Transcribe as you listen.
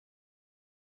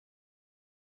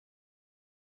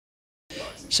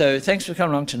So thanks for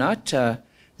coming along tonight.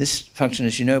 This function,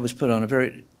 as you know, was put on a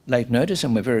very late notice,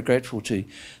 and we're very grateful to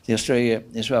the Australia,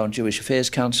 Israel and Jewish Affairs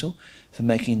Council for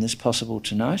making this possible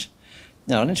tonight.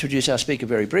 Now, I'll introduce our speaker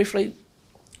very briefly.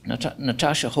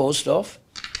 Natasha Hausdorff,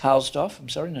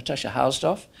 Natasha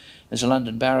Hausdorff is a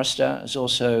London barrister, is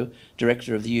also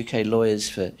director of the UK Lawyers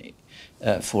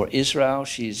for Israel.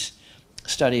 She's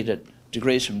studied at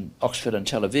degrees from Oxford and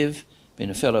Tel Aviv, been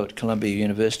a fellow at Columbia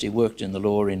University, worked in the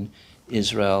law in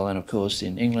Israel and, of course,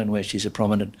 in England, where she's a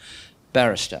prominent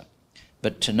barrister.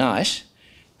 But tonight,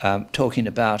 talking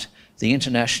about the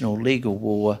international legal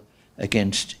war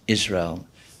against Israel.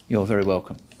 You're very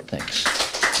welcome. Thanks.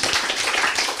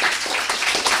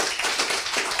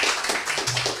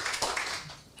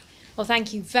 Well,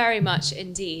 thank you very much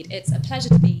indeed. It's a pleasure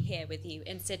to be here with you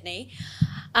in Sydney.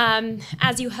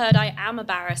 As you heard, I am a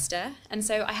barrister, and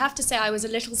so I have to say I was a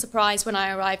little surprised when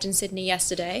I arrived in Sydney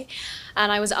yesterday,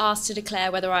 and I was asked to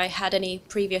declare whether I had any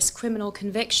previous criminal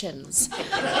convictions.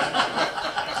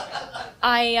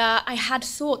 I had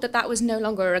thought that was no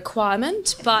longer a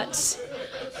requirement, but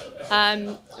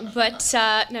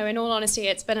no, in all honesty,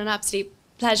 it's been an absolute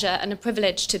pleasure and a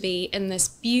privilege to be in this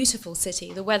beautiful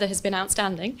city. The weather has been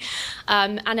outstanding,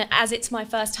 and as it's my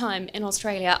first time in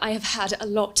Australia, I have had a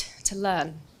lot to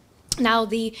learn. Now,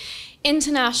 the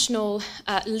international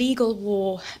legal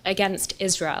war against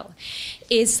Israel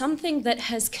is something that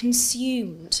has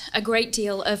consumed a great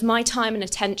deal of my time and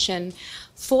attention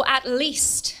for at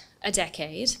least a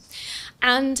decade,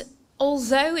 and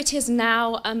although it is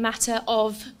now a matter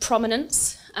of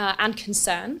prominence and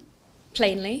concern,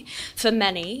 plainly, for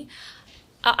many,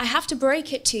 I have to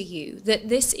break it to you that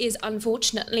this is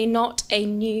unfortunately not a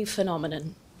new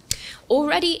phenomenon.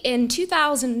 Already in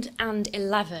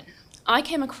 2011, I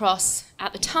came across,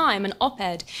 at the time, an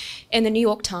op-ed in the New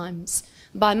York Times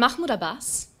by Mahmoud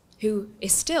Abbas, who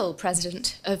is still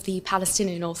president of the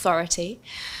Palestinian Authority,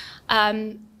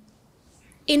 in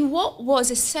what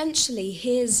was essentially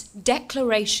his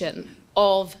declaration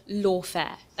of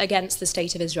lawfare against the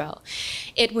State of Israel.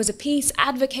 It was a piece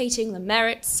advocating the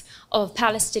merits of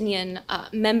Palestinian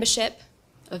membership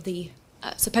of the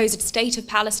supposed State of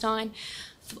Palestine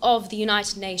of the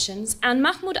United Nations, and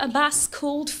Mahmoud Abbas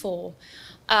called for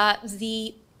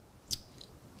the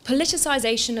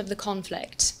politicization of the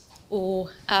conflict,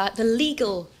 or the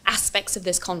legal aspects of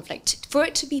this conflict, for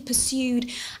it to be pursued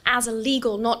as a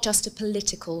legal, not just a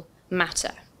political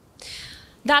matter.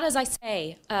 That, as I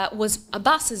say, was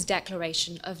Abbas's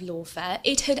declaration of lawfare.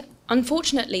 It had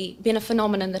unfortunately been a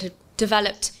phenomenon that had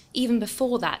developed even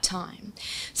before that time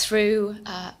through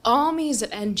armies of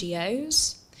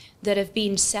NGOs that have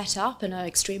been set up and are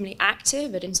extremely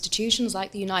active at institutions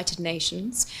like the United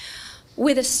Nations,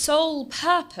 with a sole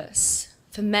purpose,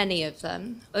 for many of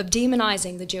them, of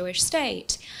demonizing the Jewish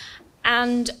state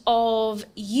and of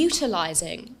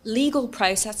utilizing legal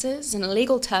processes and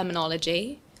legal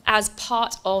terminology as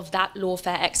part of that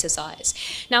lawfare exercise.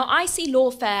 Now, I see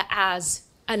lawfare as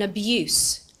an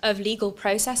abuse of legal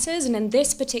processes, and in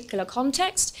this particular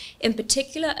context, in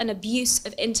particular, an abuse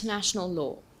of international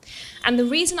law. And the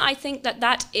reason I think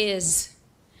that is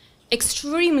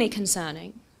extremely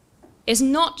concerning is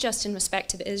not just in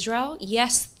respect of Israel.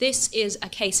 Yes, this is a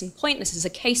case in point. This is a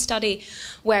case study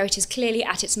where it is clearly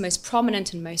at its most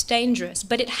prominent and most dangerous,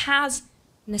 but it has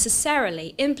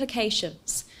necessarily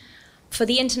implications for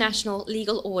the international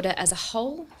legal order as a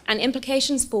whole, and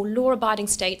implications for law-abiding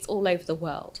states all over the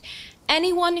world.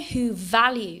 Anyone who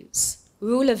values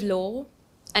rule of law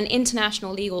and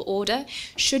international legal order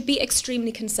should be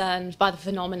extremely concerned by the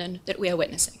phenomenon that we are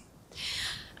witnessing.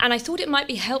 And I thought it might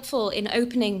be helpful in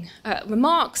opening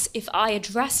remarks if I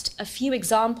addressed a few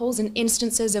examples and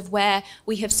instances of where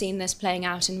we have seen this playing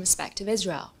out in respect of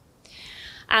Israel.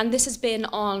 And this has been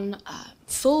on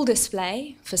full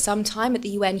display for some time at the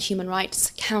UN Human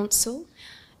Rights Council.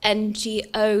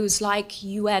 NGOs like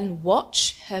UN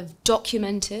Watch have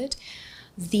documented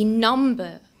the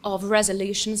number of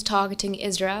resolutions targeting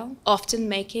Israel, often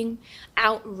making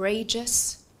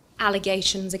outrageous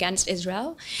allegations against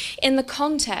Israel in the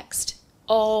context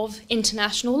of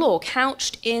international law,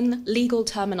 couched in legal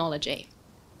terminology.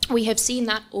 We have seen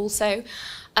that also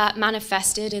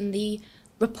manifested in the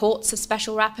reports of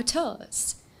special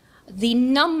rapporteurs. The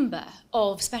number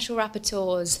of special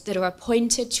rapporteurs that are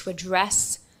appointed to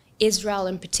address Israel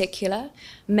in particular,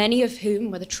 many of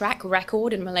whom with a track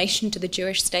record in relation to the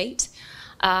Jewish state,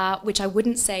 which I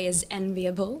wouldn't say is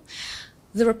enviable.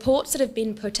 The reports that have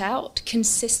been put out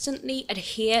consistently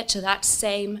adhere to that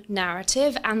same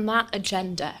narrative and that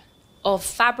agenda of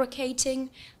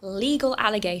fabricating legal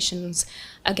allegations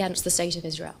against the State of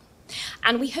Israel.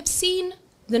 And we have seen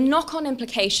the knock-on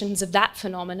implications of that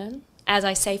phenomenon, as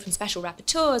I say, from special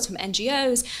rapporteurs, from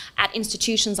NGOs, at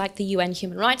institutions like the UN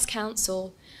Human Rights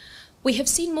Council, we have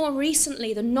seen more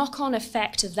recently the knock-on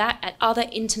effect of that at other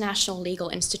international legal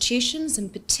institutions, in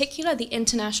particular the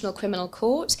International Criminal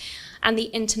Court and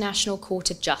the International Court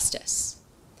of Justice.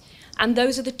 And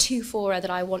those are the two fora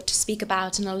that I want to speak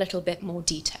about in a little bit more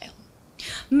detail.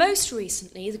 Most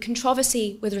recently, the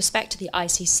controversy with respect to the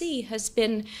ICC has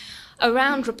been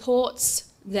around reports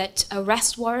that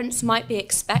arrest warrants might be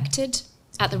expected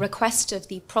at the request of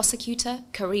the prosecutor,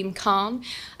 Karim Khan,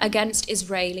 against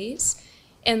Israelis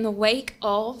in the wake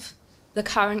of the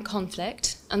current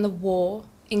conflict and the war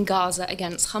in Gaza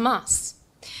against Hamas.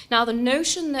 Now, the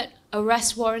notion that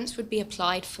arrest warrants would be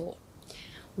applied for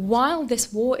while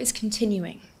this war is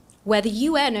continuing, where the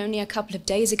UN only a couple of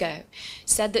days ago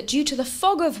said that due to the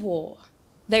fog of war,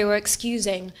 they were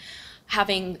excusing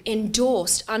having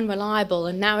endorsed unreliable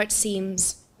and now it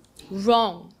seems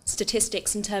wrong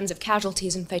statistics in terms of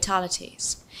casualties and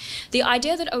fatalities. The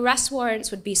idea that arrest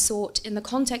warrants would be sought in the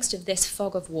context of this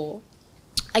fog of war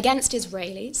against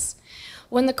Israelis,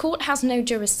 when the court has no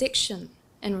jurisdiction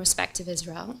in respect of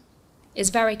Israel, is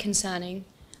very concerning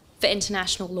for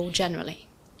international law generally.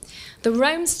 The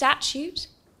Rome Statute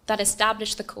that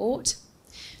established the court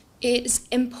is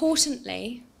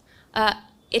importantly,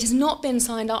 it has not been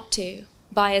signed up to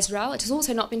by Israel. It has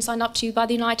also not been signed up to by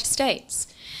the United States.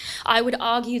 I would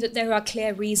argue that there are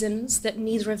clear reasons that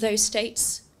neither of those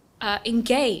states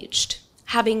engaged,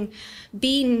 having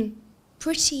been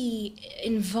pretty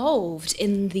involved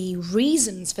in the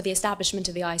reasons for the establishment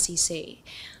of the ICC,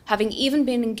 having even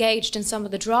been engaged in some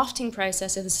of the drafting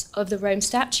processes of the Rome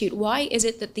Statute. Why is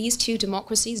it that these two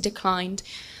democracies declined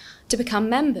to become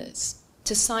members,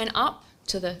 to sign up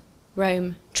to the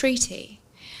Rome Treaty?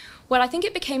 Well, I think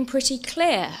it became pretty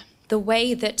clear the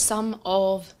way that some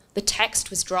of the text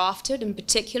was drafted, in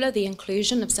particular the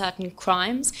inclusion of certain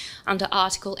crimes under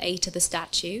Article 8 of the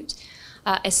statute,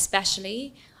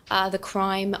 especially the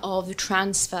crime of the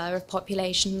transfer of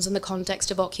populations in the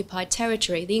context of occupied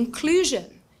territory. The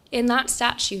inclusion in that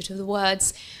statute of the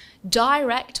words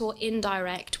direct or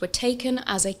indirect were taken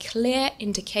as a clear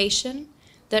indication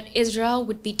that Israel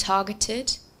would be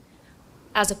targeted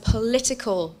as a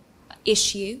political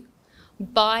issue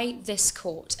by this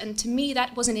court. And to me,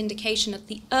 that was an indication at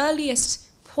the earliest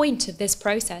point of this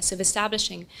process of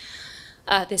establishing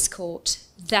this court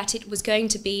that it was going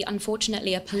to be,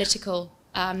 unfortunately, a political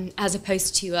as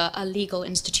opposed to a legal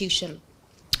institution.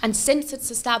 And since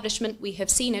its establishment, we have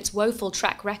seen its woeful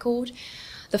track record,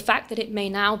 the fact that it may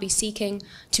now be seeking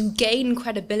to gain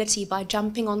credibility by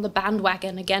jumping on the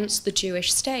bandwagon against the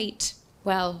Jewish state.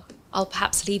 Well, I'll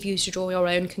perhaps leave you to draw your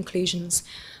own conclusions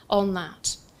on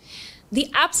that. The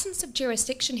absence of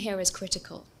jurisdiction here is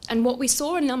critical. And what we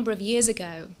saw a number of years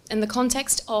ago in the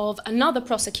context of another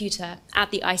prosecutor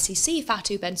at the ICC,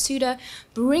 Fatou Bensouda,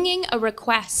 bringing a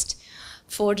request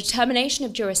for determination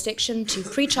of jurisdiction to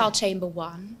Pretrial Chamber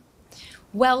 1,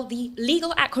 well, the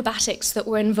legal acrobatics that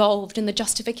were involved in the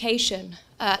justification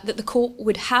that the court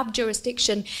would have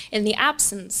jurisdiction in the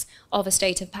absence of a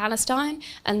state of Palestine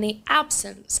and the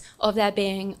absence of there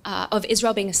being of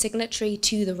Israel being a signatory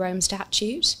to the Rome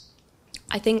Statute,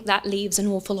 I think that leaves an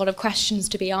awful lot of questions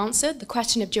to be answered. The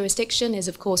question of jurisdiction is,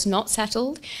 of course, not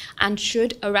settled, and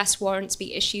should arrest warrants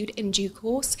be issued in due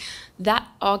course, that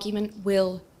argument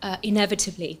will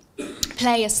inevitably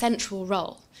play a central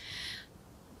role.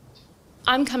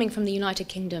 I'm coming from the United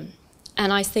Kingdom,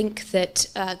 and I think that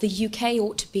the UK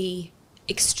ought to be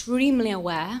extremely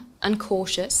aware and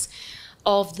cautious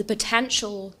of the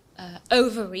potential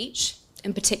overreach,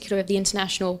 in particular of the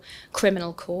International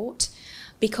Criminal Court,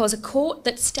 because a court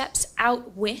that steps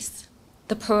out with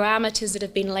the parameters that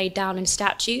have been laid down in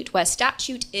statute, where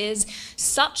statute is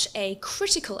such a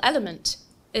critical element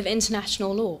of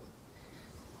international law,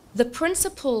 the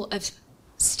principle of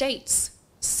states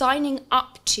signing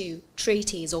up to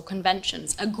treaties or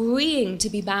conventions, agreeing to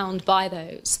be bound by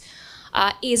those,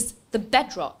 is the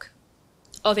bedrock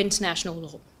of international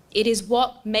law. It is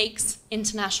what makes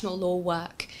international law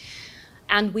work.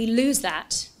 And we lose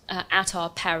that at our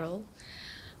peril.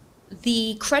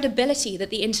 The credibility that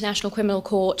the International Criminal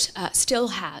Court still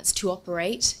has to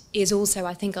operate is also,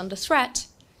 I think, under threat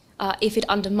if it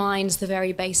undermines the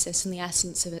very basis and the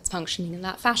essence of its functioning in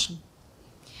that fashion.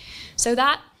 So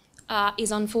that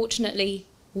is unfortunately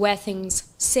where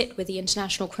things sit with the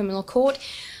International Criminal Court.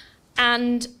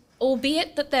 And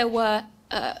albeit that there were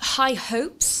high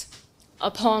hopes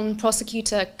upon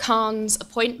Prosecutor Khan's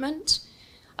appointment,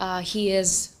 he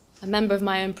is a member of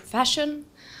my own profession,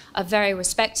 a very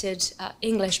respected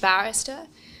English barrister,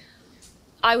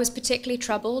 I was particularly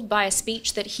troubled by a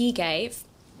speech that he gave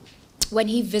when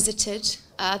he visited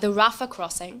the Rafah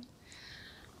crossing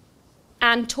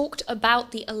and talked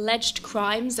about the alleged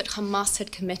crimes that Hamas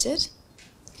had committed.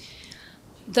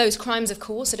 Those crimes, of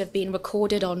course, that have been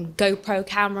recorded on GoPro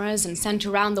cameras and sent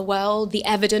around the world, the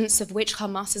evidence of which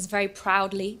Hamas has very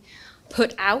proudly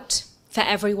put out for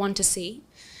everyone to see.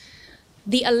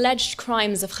 The alleged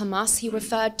crimes of Hamas he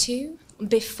referred to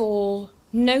before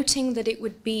noting that it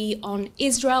would be on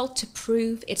Israel to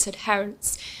prove its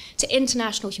adherence to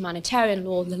international humanitarian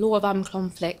law, the law of armed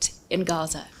conflict in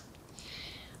Gaza.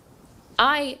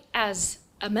 I, as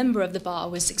a member of the bar,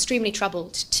 was extremely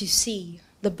troubled to see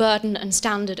the burden and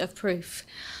standard of proof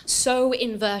so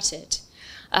inverted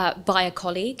by a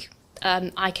colleague.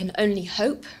 I can only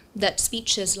hope that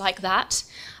speeches like that,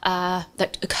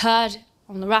 that occurred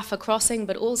on the Rafah crossing,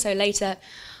 but also later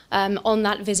on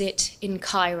that visit in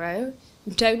Cairo,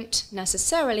 don't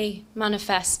necessarily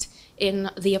manifest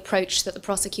in the approach that the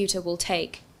prosecutor will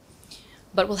take.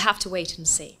 But we'll have to wait and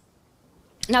see.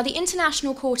 Now, the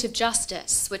International Court of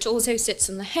Justice, which also sits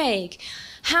in The Hague,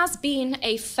 has been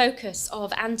a focus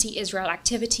of anti-Israel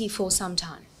activity for some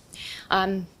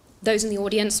time. Those in the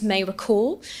audience may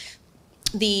recall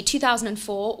the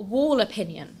 2004 Wall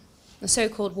Opinion, the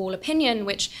so-called Wall Opinion,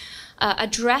 which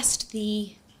addressed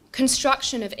the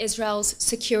construction of Israel's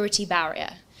security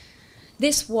barrier.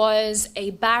 This was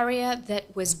a barrier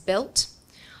that was built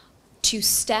to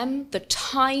stem the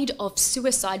tide of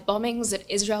suicide bombings that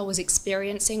Israel was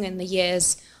experiencing in the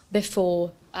years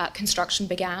before construction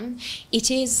began. It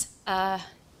is a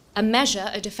measure,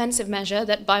 a defensive measure,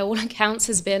 that by all accounts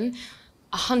has been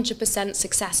 100%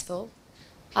 successful,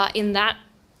 in that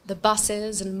the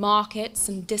buses and markets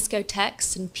and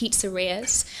discotheques and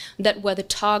pizzerias that were the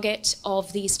target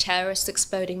of these terrorists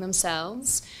exploding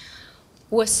themselves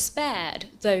were spared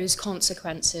those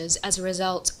consequences as a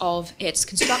result of its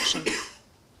construction.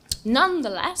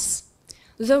 Nonetheless,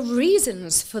 the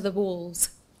reasons for the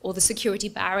walls, or the security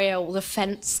barrier, or the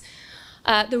fence,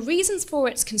 the reasons for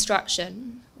its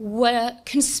construction were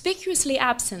conspicuously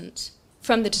absent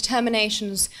from the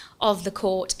determinations of the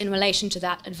court in relation to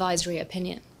that advisory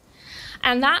opinion.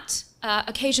 And that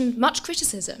occasioned much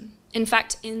criticism, in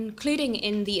fact, including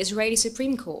in the Israeli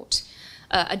Supreme Court,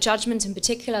 a judgment in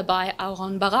particular by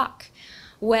Aaron Barak,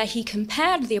 where he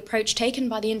compared the approach taken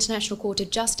by the International Court of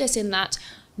Justice in that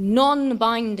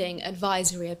non-binding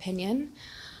advisory opinion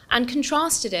and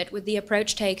contrasted it with the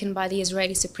approach taken by the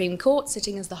Israeli Supreme Court,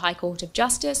 sitting as the High Court of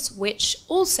Justice, which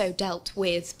also dealt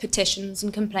with petitions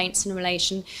and complaints in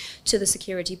relation to the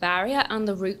security barrier and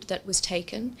the route that was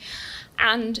taken,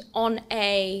 and on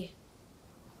a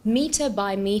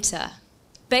meter-by-meter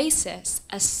basis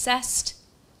assessed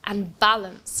and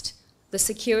balanced the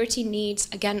security needs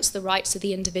against the rights of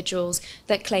the individuals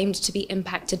that claimed to be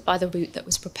impacted by the route that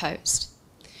was proposed.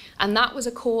 And that was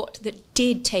a court that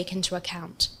did take into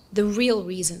account the real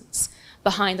reasons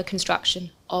behind the construction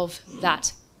of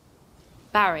that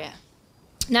barrier.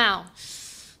 Now,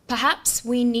 perhaps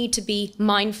we need to be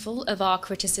mindful of our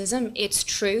criticism. It's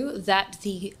true that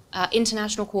the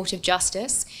International Court of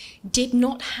Justice did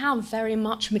not have very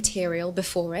much material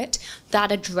before it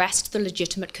that addressed the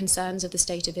legitimate concerns of the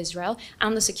State of Israel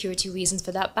and the security reasons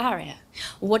for that barrier.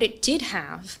 What it did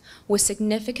have were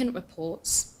significant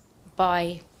reports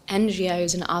by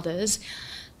NGOs and others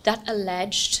that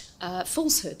alleged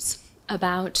falsehoods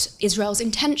about Israel's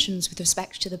intentions with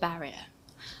respect to the barrier.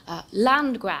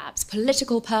 Land grabs,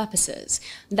 political purposes,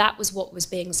 that was what was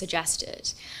being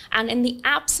suggested. And in the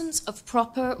absence of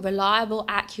proper, reliable,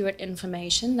 accurate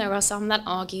information, there are some that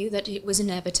argue that it was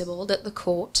inevitable that the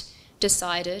court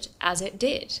decided as it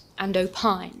did and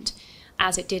opined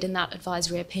as it did in that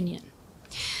advisory opinion.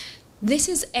 This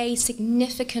is a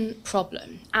significant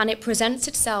problem, and it presents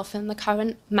itself in the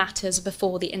current matters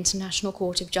before the International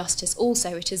Court of Justice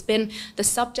also. It has been the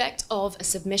subject of a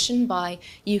submission by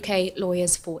UK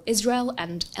Lawyers for Israel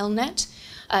and Elnet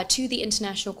to the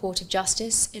International Court of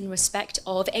Justice in respect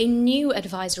of a new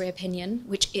advisory opinion,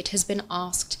 which it has been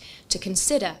asked to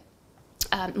consider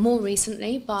more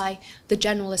recently by the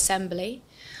General Assembly,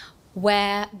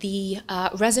 where the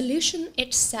resolution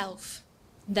itself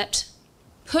that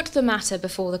put the matter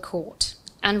before the court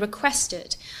and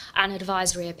requested an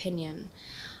advisory opinion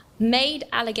made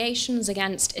allegations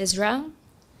against Israel.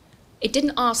 It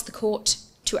didn't ask the court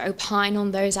to opine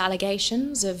on those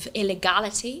allegations of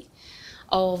illegality,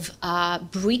 of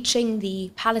breaching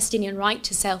the Palestinian right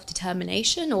to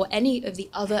self-determination or any of the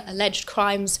other alleged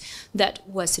crimes that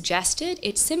were suggested.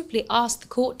 It simply asked the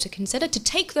court to consider, to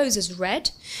take those as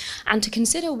read, and to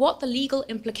consider what the legal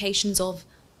implications of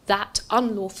that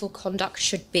unlawful conduct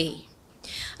should be.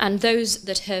 And those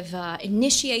that have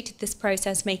initiated this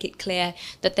process make it clear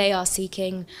that they are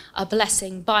seeking a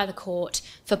blessing by the court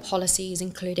for policies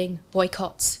including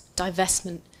boycotts,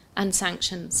 divestment, and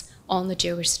sanctions on the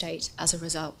Jewish state as a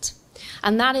result.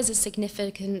 And that is a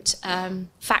significant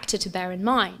factor to bear in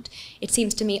mind. It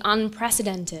seems to me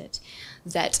unprecedented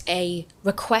that a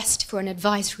request for an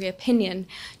advisory opinion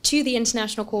to the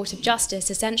International Court of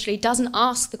Justice essentially doesn't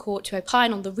ask the court to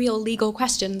opine on the real legal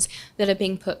questions that are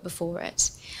being put before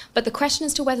it. But the question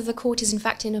as to whether the court is in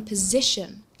fact in a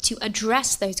position to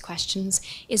address those questions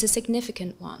is a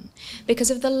significant one, because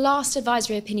if the last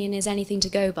advisory opinion is anything to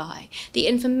go by, the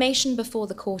information before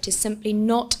the court is simply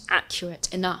not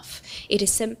accurate enough. It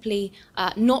is simply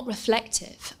not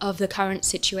reflective of the current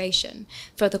situation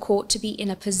for the court to be in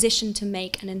a position to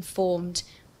make an informed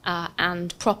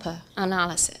and proper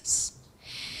analysis.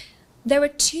 There are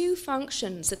two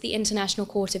functions that the International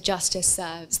Court of Justice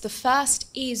serves. The first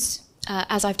is,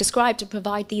 as I've described, to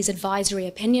provide these advisory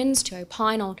opinions, to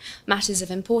opine on matters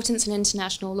of importance in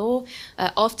international law,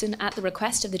 often at the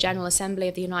request of the General Assembly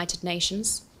of the United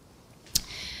Nations.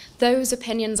 Those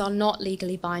opinions are not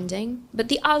legally binding, but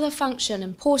the other function,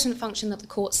 important function that the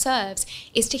court serves,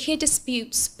 is to hear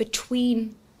disputes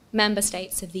between member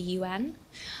states of the UN.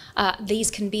 These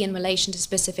can be in relation to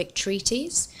specific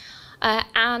treaties,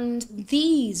 and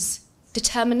these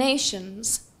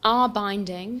determinations are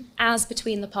binding as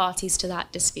between the parties to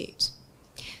that dispute.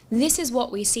 This is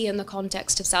what we see in the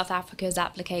context of South Africa's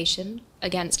application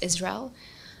against Israel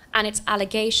and its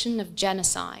allegation of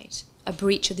genocide, a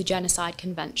breach of the Genocide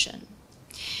Convention.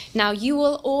 Now, you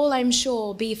will all, I'm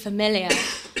sure, be familiar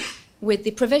with the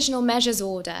Provisional Measures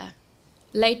Order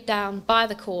laid down by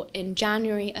the court in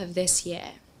January of this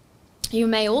year. You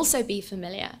may also be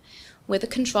familiar with the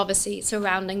controversy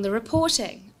surrounding the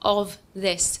reporting of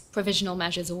this Provisional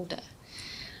Measures Order.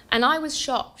 And I was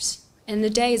shocked in the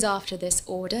days after this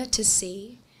order to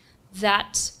see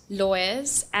that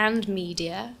lawyers and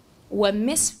media were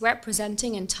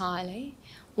misrepresenting entirely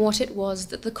what it was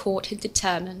that the court had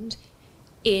determined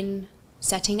in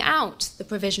setting out the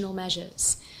provisional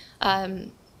measures.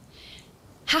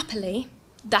 Happily,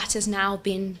 that has now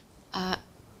been,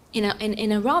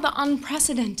 in a rather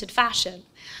unprecedented fashion,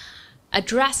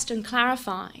 addressed and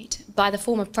clarified by the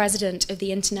former president of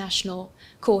the International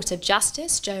Court of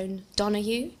Justice, Joan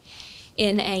Donoghue,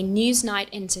 in a Newsnight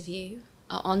interview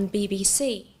on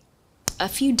BBC, a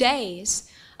few days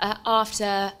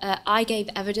after I gave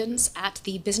evidence at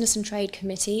the Business and Trade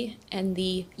Committee in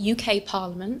the UK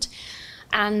Parliament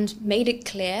and made it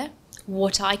clear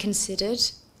what I considered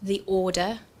the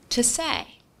order to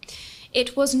say.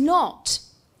 It was not,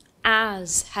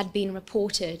 as had been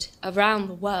reported around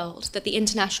the world, that the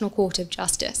International Court of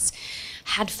Justice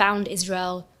had found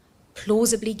Israel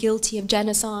plausibly guilty of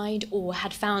genocide or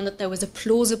had found that there was a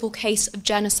plausible case of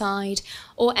genocide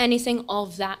or anything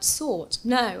of that sort.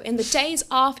 No, in the days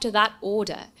after that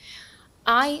order,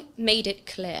 I made it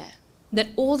clear that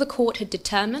all the court had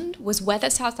determined was whether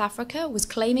South Africa was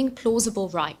claiming plausible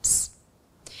rights.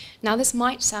 Now, this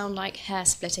might sound like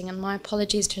hair-splitting, and my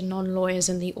apologies to non-lawyers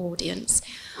in the audience,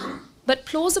 but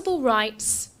plausible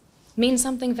rights mean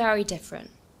something very different.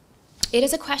 It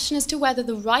is a question as to whether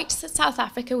the rights that South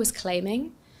Africa was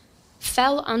claiming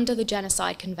fell under the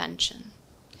Genocide Convention.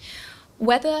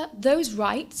 Whether those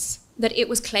rights that it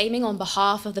was claiming on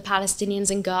behalf of the Palestinians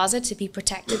in Gaza to be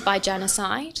protected by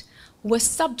genocide were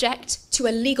subject to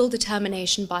a legal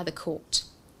determination by the court.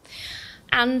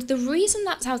 And the reason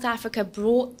that South Africa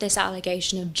brought this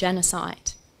allegation of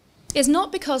genocide is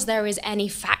not because there is any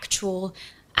factual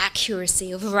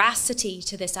accuracy or veracity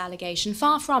to this allegation,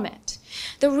 far from it.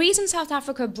 The reason South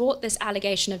Africa brought this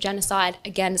allegation of genocide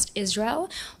against Israel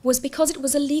was because it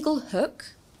was a legal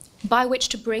hook by which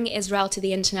to bring Israel to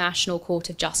the International Court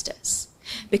of Justice,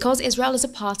 because Israel is a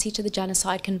party to the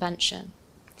Genocide Convention.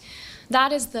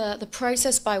 That is the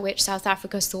process by which South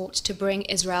Africa sought to bring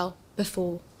Israel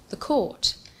before the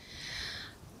court.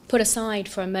 Put aside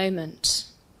for a moment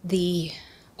the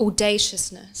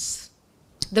audaciousness,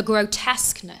 the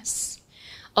grotesqueness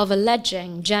of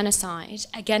alleging genocide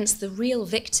against the real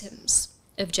victims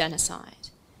of genocide,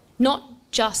 not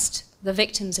just the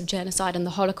victims of genocide and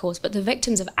the Holocaust, but the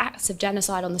victims of acts of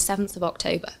genocide on the 7th of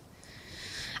October.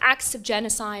 Acts of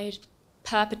genocide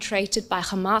perpetrated by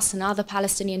Hamas and other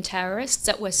Palestinian terrorists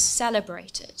that were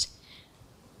celebrated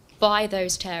by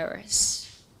those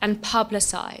terrorists and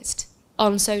publicized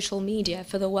on social media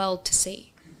for the world to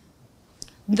see.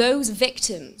 Those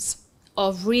victims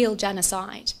of real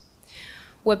genocide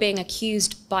were being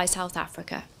accused by South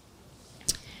Africa.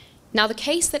 Now, the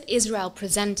case that Israel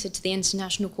presented to the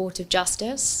International Court of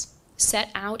Justice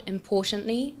set out,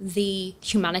 importantly, the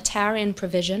humanitarian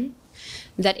provision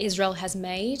that Israel has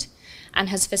made and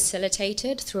has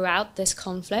facilitated throughout this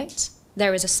conflict.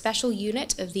 There is a special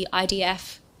unit of the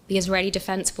IDF, the Israeli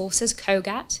Defense Forces,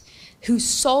 COGAT, whose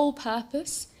sole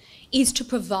purpose is to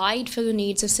provide for the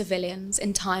needs of civilians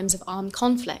in times of armed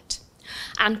conflict.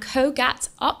 And COGAT's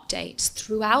updates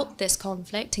throughout this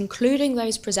conflict, including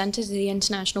those presented to the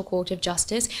International Court of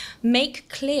Justice, make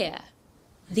clear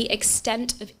the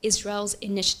extent of Israel's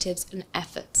initiatives and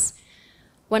efforts.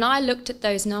 When I looked at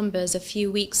those numbers a few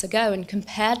weeks ago and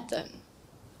compared them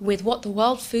with what the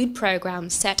World Food Programme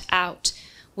set out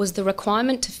was the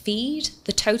requirement to feed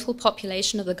the total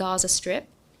population of the Gaza Strip,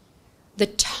 the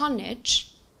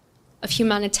tonnage of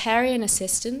humanitarian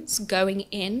assistance going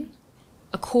in,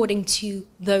 according to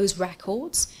those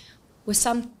records, was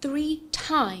some 3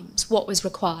 times what was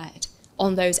required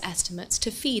on those estimates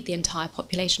to feed the entire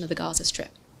population of the Gaza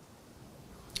Strip.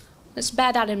 Let's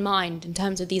bear that in mind in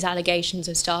terms of these allegations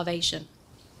of starvation,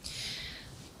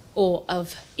 or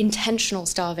of intentional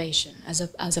starvation as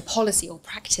a policy or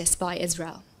practice by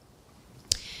Israel.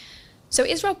 So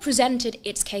Israel presented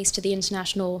its case to the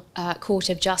International Court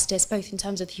of Justice, both in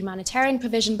terms of the humanitarian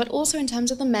provision, but also in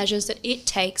terms of the measures that it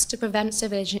takes to prevent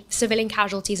civilian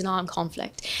casualties in armed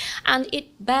conflict. And it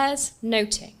bears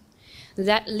noting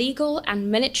that legal and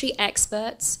military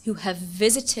experts who have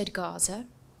visited Gaza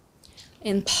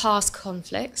in past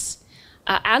conflicts,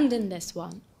 and in this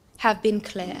one, have been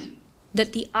clear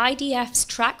that the IDF's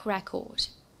track record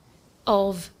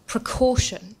of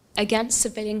precaution against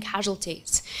civilian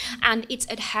casualties and its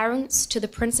adherence to the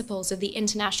principles of the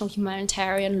international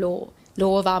humanitarian law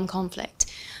of armed conflict,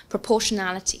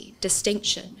 proportionality,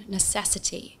 distinction,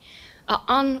 necessity, are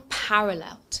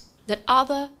unparalleled, that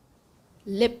other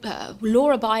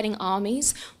law-abiding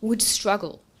armies would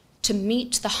struggle to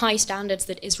meet the high standards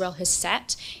that Israel has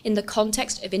set in the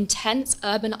context of intense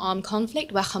urban armed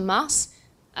conflict where Hamas,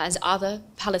 as other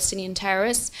Palestinian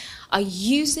terrorists, are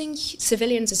using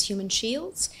civilians as human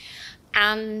shields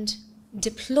and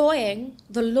deploying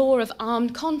the law of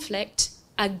armed conflict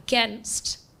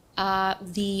against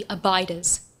the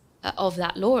abiders of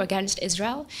that law, against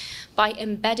Israel, by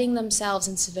embedding themselves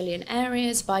in civilian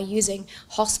areas, by using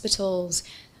hospitals,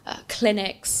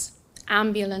 clinics,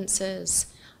 ambulances,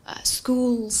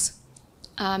 schools,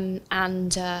 and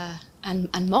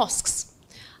mosques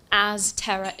as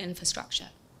terror infrastructure.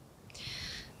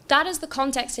 That is the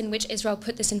context in which Israel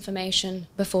put this information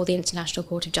before the International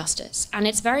Court of Justice. And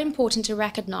it's very important to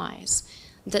recognize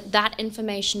that that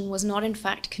information was not in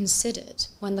fact considered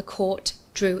when the court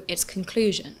drew its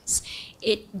conclusions.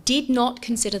 It did not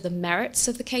consider the merits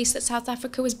of the case that South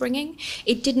Africa was bringing.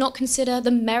 It did not consider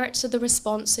the merits of the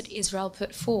response that Israel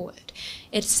put forward.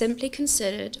 It simply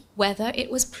considered whether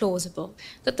it was plausible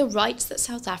that the rights that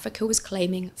South Africa was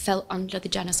claiming fell under the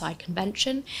Genocide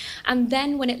Convention. And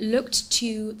then when it looked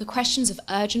to the questions of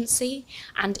urgency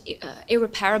and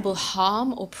irreparable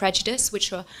harm or prejudice,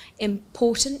 which are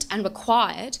important and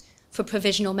required for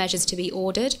provisional measures to be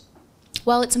ordered,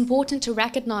 well, it's important to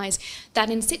recognize that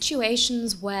in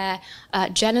situations where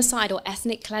genocide or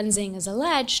ethnic cleansing is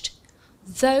alleged,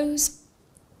 those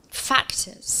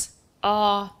factors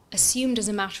are assumed as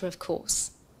a matter of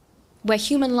course. Where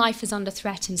human life is under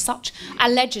threat in such,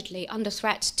 allegedly under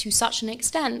threat to such an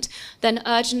extent, then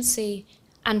urgency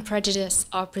and prejudice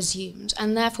are presumed,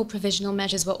 and therefore provisional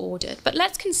measures were ordered. But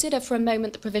let's consider for a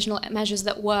moment the provisional measures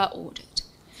that were ordered.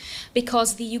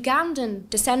 Because the Ugandan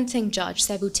dissenting judge,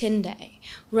 Sebutinde,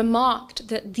 remarked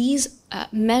that these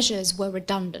measures were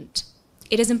redundant.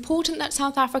 It is important that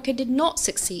South Africa did not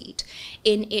succeed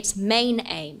in its main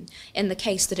aim in the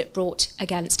case that it brought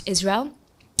against Israel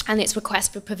and its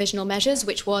request for provisional measures,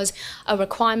 which was a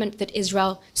requirement that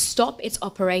Israel stop its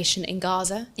operation in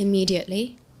Gaza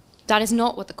immediately. That is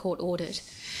not what the court ordered.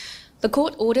 The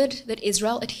court ordered that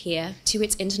Israel adhere to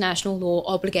its international law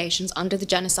obligations under the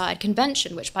Genocide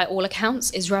Convention, which by all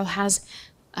accounts Israel has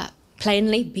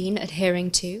plainly been adhering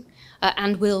to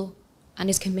and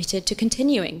is committed to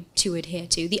continuing to adhere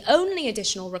to. The only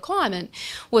additional requirement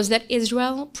was that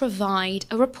Israel provide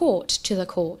a report to the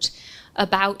court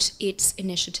about its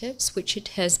initiatives, which it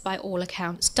has by all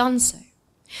accounts done so.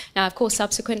 Now, of course,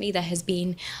 subsequently there has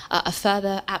been a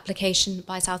further application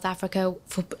by South Africa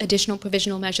for additional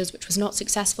provisional measures, which was not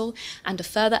successful, and a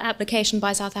further application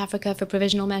by South Africa for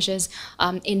provisional measures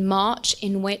in March,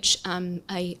 in which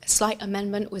a slight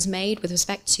amendment was made with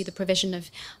respect to the provision of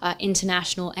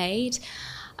international aid.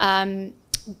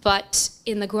 But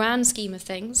in the grand scheme of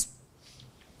things,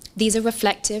 these are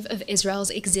reflective of Israel's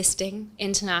existing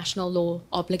international law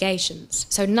obligations.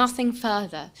 So nothing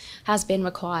further has been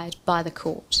required by the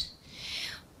court.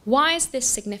 Why is this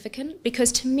significant?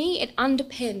 Because to me it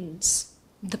underpins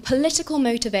the political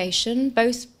motivation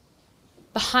both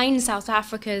behind South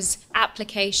Africa's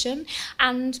application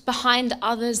and behind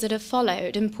others that have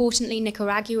followed. Importantly,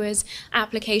 Nicaragua's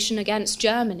application against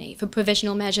Germany for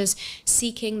provisional measures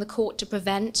seeking the court to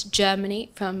prevent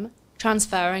Germany from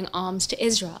transferring arms to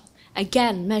Israel.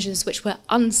 Again, measures which were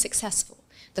unsuccessful.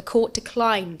 The court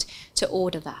declined to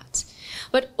order that.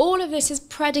 But all of this is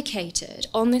predicated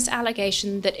on this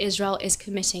allegation that Israel is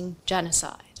committing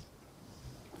genocide.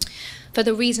 For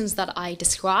the reasons that I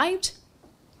described,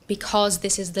 because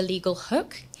this is the legal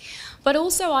hook, but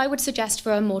also I would suggest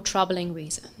for a more troubling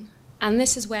reason. And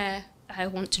this is where I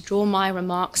want to draw my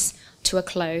remarks to a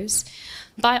close,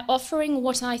 by offering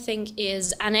what I think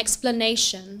is an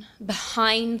explanation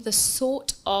behind the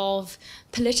sort of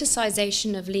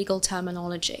politicization of legal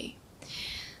terminology.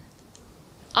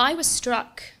 I was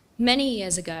struck many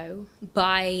years ago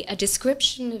by a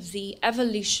description of the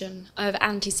evolution of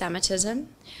anti-Semitism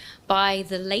by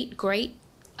the late, great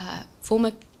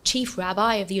former Chief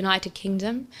Rabbi of the United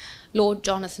Kingdom, Lord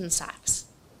Jonathan Sacks.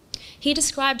 He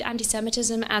described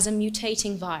anti-Semitism as a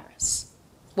mutating virus.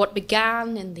 What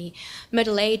began in the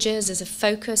Middle Ages as a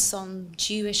focus on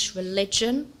Jewish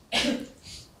religion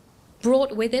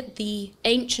brought with it the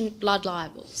ancient blood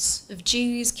libels of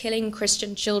Jews killing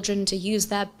Christian children to use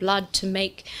their blood to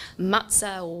make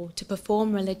matzah or to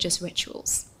perform religious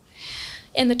rituals.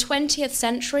 In the 20th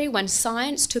century, when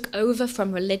science took over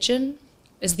from religion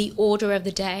as the order of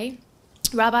the day,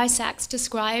 Rabbi Sacks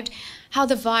described how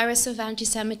the virus of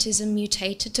anti-Semitism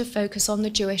mutated to focus on the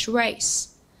Jewish race.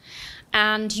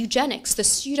 And eugenics, the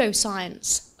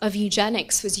pseudoscience of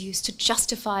eugenics, was used to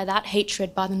justify that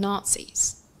hatred by the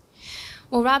Nazis.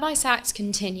 Well, Rabbi Sacks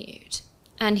continued,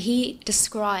 and he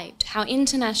described how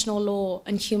international law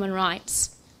and human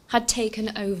rights had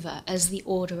taken over as the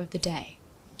order of the day.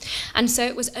 And so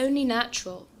it was only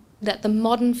natural that the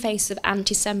modern face of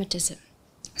anti-Semitism,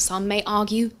 some may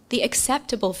argue the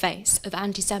acceptable face of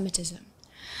anti-Semitism,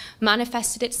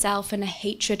 manifested itself in a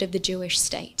hatred of the Jewish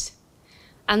state.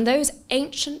 And those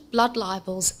ancient blood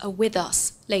libels are with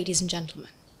us, ladies and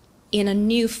gentlemen, in a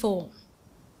new form.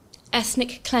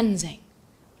 Ethnic cleansing,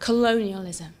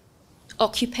 colonialism,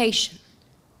 occupation,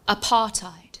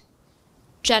 apartheid,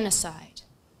 genocide.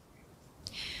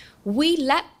 We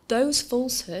let those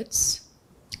falsehoods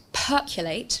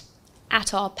percolate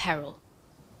at our peril,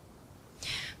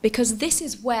 because this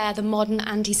is where the modern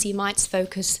anti-Semites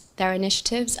focus their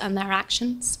initiatives and their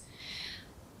actions.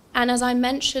 And as I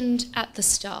mentioned at the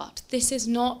start, this is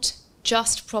not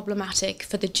just problematic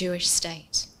for the Jewish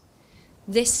state.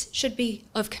 This should be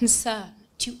of concern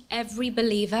to every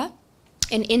believer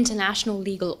in international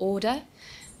legal order,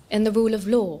 in the rule of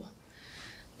law.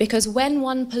 Because when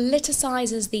one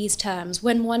politicizes these terms,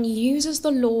 when one uses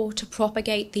the law to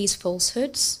propagate these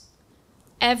falsehoods,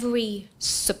 every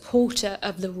supporter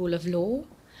of the rule of law,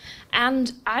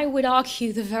 and I would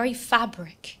argue the very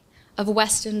fabric of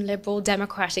Western liberal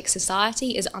democratic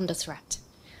society, is under threat.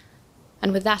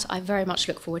 And with that, I very much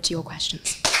look forward to your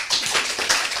questions.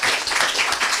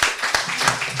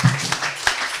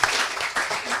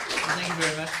 Thank you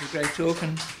very much for a great talk,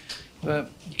 and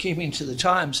keeping to the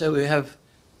time, so we have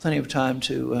plenty of time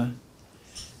to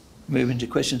move into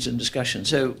questions and discussion.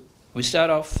 So we start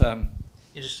off,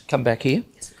 you just come back here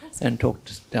and talk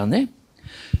down there.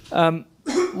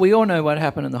 We all know what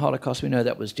happened in the Holocaust. We know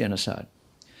that was genocide.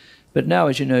 But now,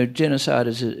 as you know, genocide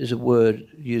is a word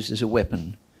used as a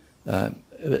weapon,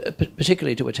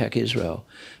 particularly to attack Israel.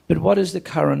 But what is the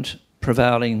current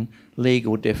prevailing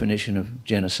legal definition of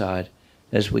genocide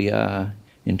as we are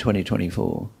in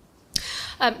 2024?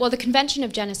 Well, the Convention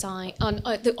of Genocide, on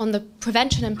the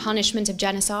Prevention and Punishment of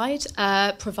Genocide,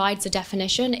 provides a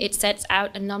definition. It sets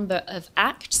out a number of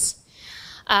acts,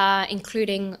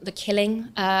 including the killing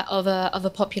of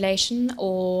a population,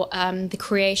 or the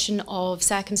creation of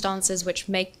circumstances which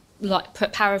make,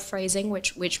 paraphrasing,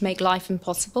 which make life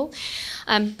impossible.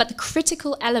 But the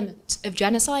critical element of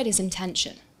genocide is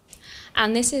intention.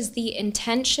 And this is the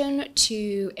intention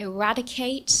to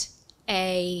eradicate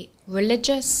a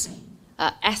religious,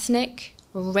 ethnic,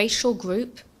 racial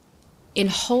group in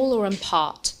whole or in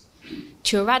part,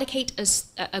 to eradicate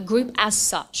a group as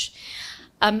such.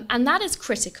 And that is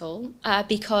critical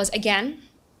because, again,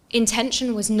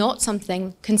 intention was not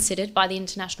something considered by the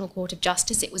International Court of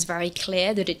Justice. It was very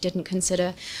clear that it didn't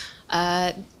consider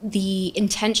the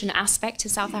intention aspect to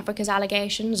South Africa's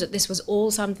allegations, that this was all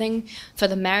something for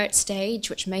the merit stage,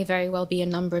 which may very well be a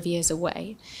number of years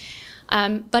away.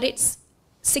 But it's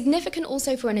significant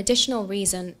also for an additional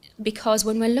reason, because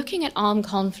when we're looking at armed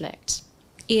conflict,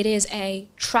 it is a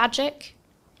tragic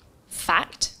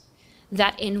fact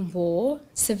that in war,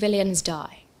 civilians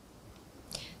die.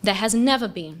 There has never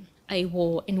been a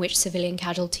war in which civilian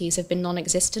casualties have been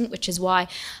non-existent, which is why,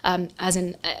 as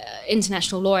an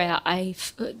international lawyer,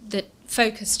 that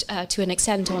focused to an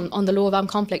extent on the law of armed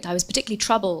conflict, I was particularly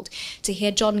troubled to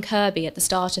hear John Kirby at the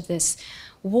start of this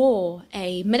war,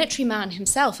 a military man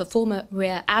himself, a former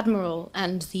rear admiral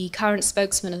and the current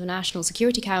spokesman of the National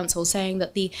Security Council, saying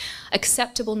that the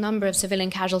acceptable number of civilian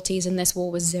casualties in this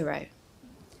war was 0.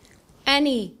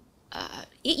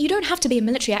 You don't have to be a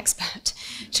military expert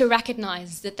to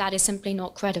recognize that that is simply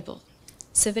not credible.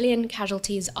 Civilian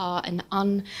casualties are an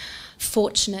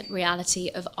unfortunate reality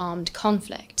of armed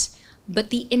conflict, but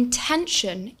the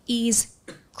intention is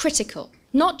critical,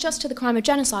 not just to the crime of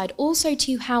genocide, also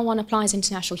to how one applies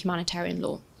international humanitarian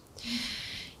law.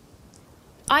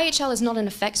 IHL is not an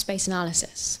effects-based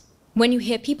analysis. When you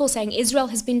hear people saying Israel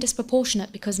has been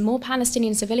disproportionate because more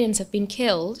Palestinian civilians have been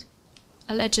killed,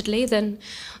 allegedly, than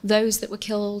those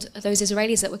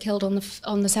Israelis that were killed on the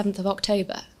 7th of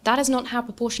October. That is not how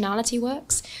proportionality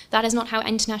works. That is not how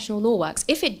international law works.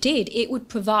 If it did, it would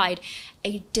provide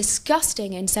a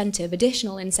disgusting incentive,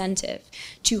 additional incentive,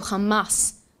 to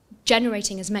Hamas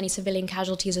generating as many civilian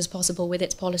casualties as possible with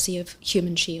its policy of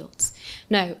human shields.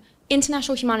 No,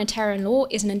 international humanitarian law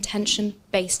is an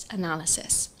intention-based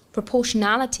analysis.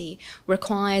 Proportionality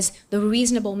requires the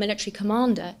reasonable military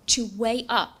commander to weigh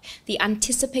up the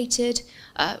anticipated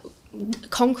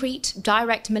concrete,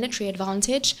 direct military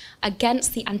advantage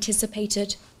against the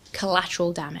anticipated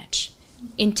collateral damage.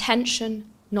 Intention,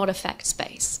 not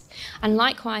effects-based. And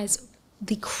likewise,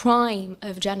 the crime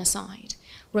of genocide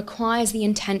requires the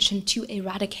intention to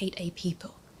eradicate a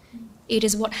people. It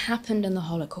is what happened in the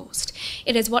Holocaust.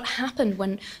 It is what happened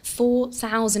when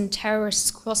 4,000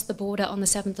 terrorists crossed the border on the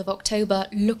 7th of October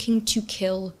looking to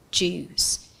kill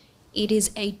Jews. It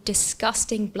is a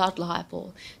disgusting blood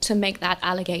libel to make that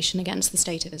allegation against the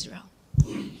State of Israel.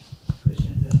 Hang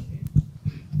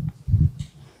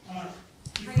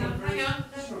on.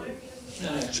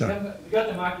 Sorry. You got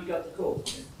the mic, you got the call.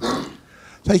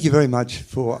 Thank you very much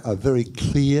for a very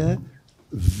clear,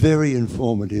 very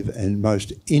informative and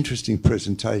most interesting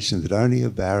presentation that only a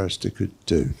barrister could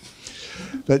do.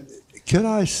 But can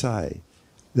I say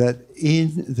that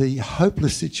in the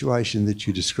hopeless situation that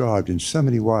you described in so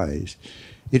many ways,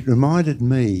 it reminded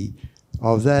me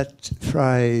of that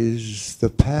phrase,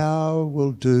 the power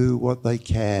will do what they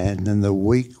can and the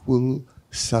weak will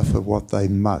suffer what they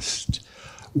must.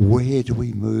 Where do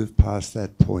we move past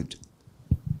that point?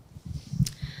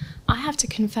 I have to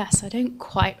confess, I don't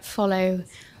quite follow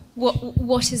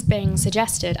what is being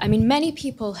suggested. I mean, many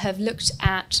people have looked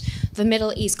at the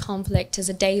Middle East conflict as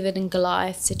a David and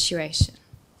Goliath situation.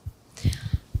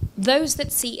 Those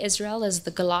that see Israel as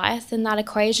the Goliath in that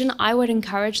equation, I would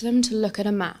encourage them to look at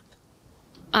a map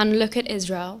and look at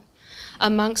Israel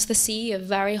amongst the sea of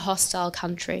very hostile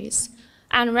countries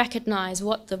and recognize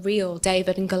what the real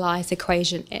David and Goliath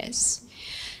equation is.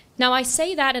 Now, I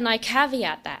say that and I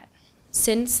caveat that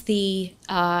since the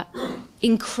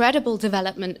incredible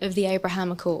development of the Abraham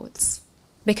Accords,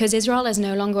 because Israel is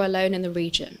no longer alone in the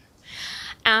region.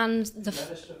 And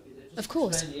of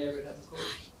course.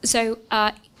 So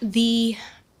the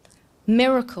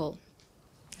miracle,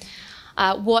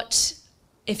 what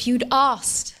if you'd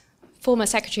asked former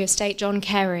Secretary of State John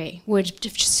Kerry would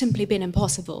have just simply been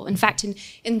impossible. In fact,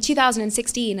 in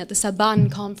 2016 at the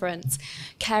Saban conference,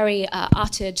 Kerry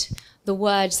uttered the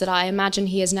words that I imagine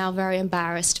he is now very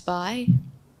embarrassed by.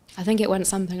 I think it went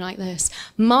something like this: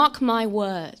 "Mark my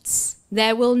words,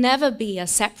 there will never be a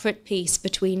separate peace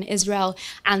between Israel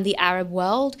and the Arab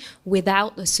world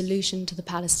without the solution to the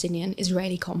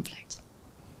Palestinian-Israeli conflict."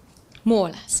 More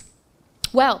or less.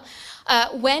 Well,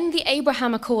 when the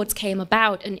Abraham Accords came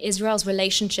about and Israel's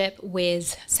relationship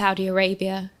with Saudi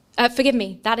Arabia, forgive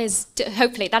me, that is,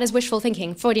 hopefully, that is wishful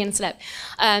thinking, Freudian slip.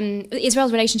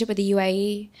 Israel's relationship with the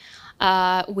UAE,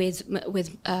 with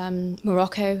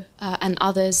Morocco and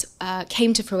others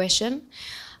came to fruition.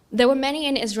 There were many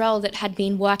in Israel that had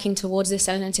been working towards this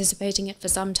and anticipating it for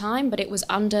some time, but it was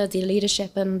under the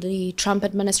leadership and the Trump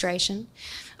administration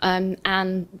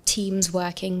and teams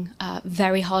working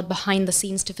very hard behind the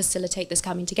scenes to facilitate this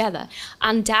coming together.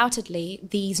 Undoubtedly,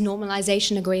 these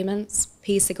normalization agreements,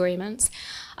 peace agreements,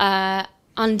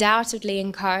 undoubtedly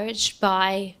encouraged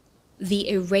by the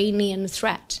Iranian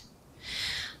threat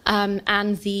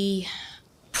and the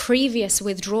previous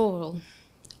withdrawal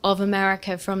of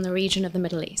America from the region of the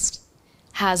Middle East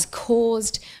has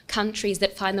caused countries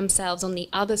that find themselves on the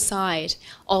other side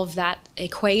of that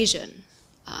equation,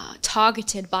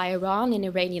 targeted by Iran and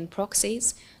Iranian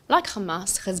proxies, like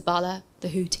Hamas, Hezbollah, the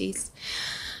Houthis,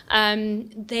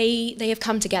 they have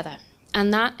come together.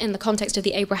 And that, in the context of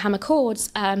the Abraham Accords,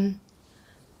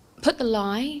 put the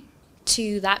lie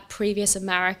to that previous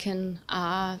American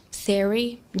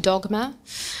theory, dogma,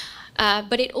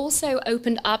 but it also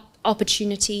opened up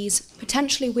opportunities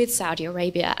potentially with Saudi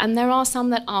Arabia. And there are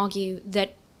some that argue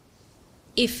that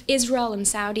if Israel and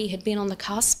Saudi had been on the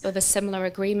cusp of a similar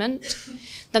agreement,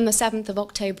 then the 7th of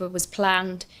October was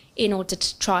planned in order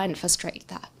to try and frustrate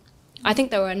that. I think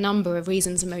there were a number of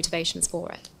reasons and motivations for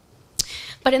it.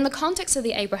 But in the context of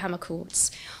the Abraham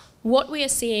Accords, what we are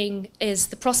seeing is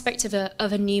the prospect of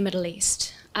a new Middle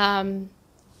East.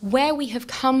 Where we have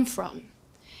come from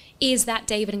is that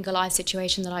David and Goliath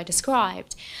situation that I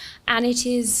described. And it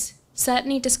is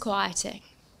certainly disquieting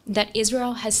that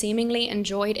Israel has seemingly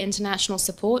enjoyed international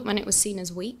support when it was seen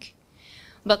as weak.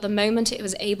 But the moment it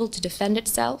was able to defend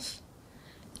itself,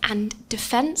 and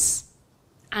defense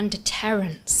and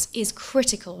deterrence is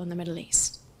critical in the Middle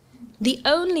East. The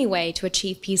only way to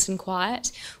achieve peace and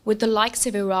quiet with the likes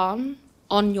of Iran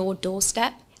on your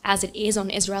doorstep, as it is on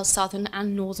Israel's southern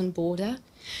and northern border,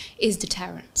 is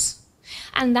deterrence.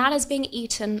 And that is being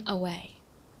eaten away.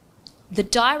 The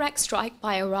direct strike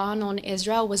by Iran on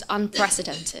Israel was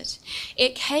unprecedented.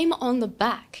 It came on the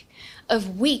back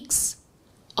of weeks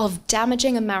of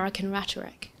damaging American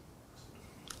rhetoric.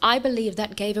 I believe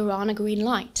that gave Iran a green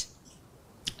light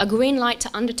to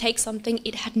undertake something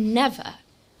it had never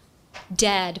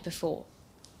dared before.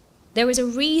 There was a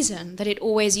reason that it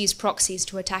always used proxies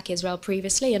to attack Israel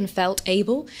previously and felt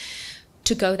able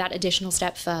to go that additional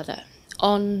step further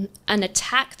on an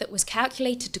attack that was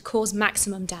calculated to cause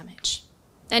maximum damage.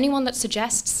 Anyone that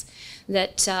suggests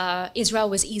that Israel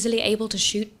was easily able to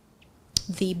shoot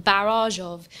the barrage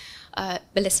of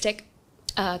ballistic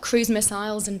cruise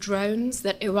missiles and drones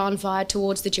that Iran fired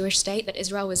towards the Jewish state, that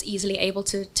Israel was easily able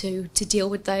to deal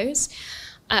with those,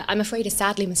 I'm afraid is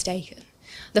sadly mistaken.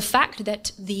 The fact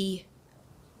that the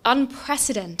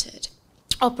unprecedented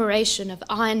operation of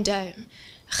Iron Dome,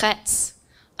 Chetz,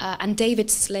 and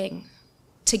David's Sling,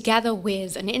 together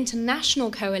with an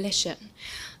international coalition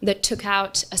that took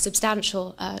out a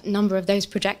substantial number of those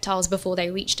projectiles before they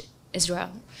reached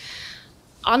Israel,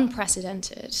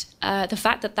 unprecedented. The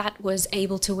fact that that was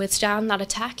able to withstand that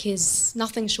attack is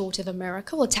nothing short of a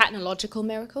miracle, a technological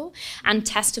miracle, and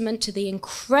testament to the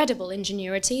incredible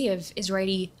ingenuity of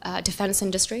Israeli defense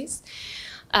industries.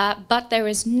 But there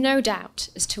is no doubt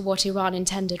as to what Iran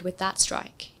intended with that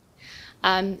strike.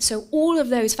 So all of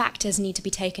those factors need to be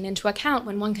taken into account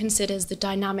when one considers the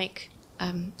dynamic,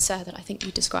 sir, that I think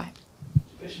you described.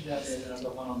 Questions out there, then I've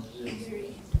got one on the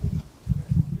Zoom.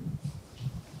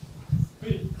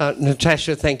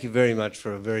 Natasha, thank you very much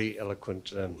for a very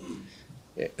eloquent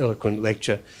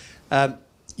lecture.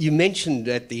 You mentioned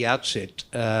at the outset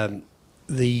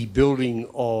the building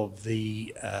of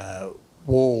the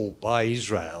wall by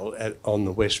Israel on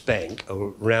the West Bank,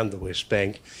 or around the West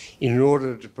Bank, in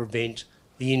order to prevent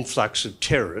the influx of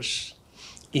terrorists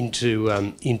into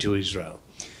Israel.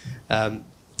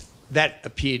 That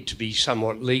appeared to be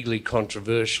somewhat legally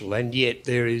controversial, and yet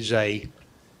there is a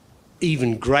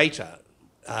even greater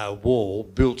wall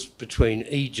built between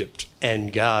Egypt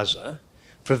and Gaza,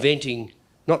 preventing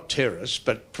not terrorists,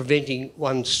 but preventing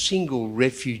one single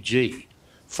refugee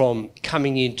from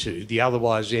coming into the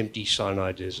otherwise empty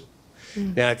Sinai Desert.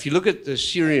 Now, if you look at the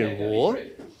Syrian war,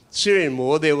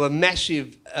 there were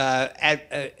massive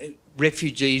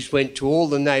refugees went to all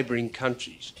the neighbouring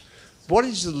countries. What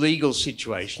is the legal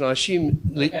situation? I assume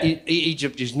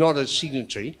Egypt is not a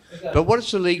signatory, but what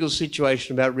is the legal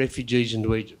situation about refugees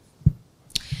into Egypt?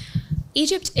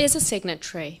 Egypt is a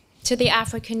signatory to the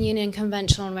African Union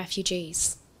Convention on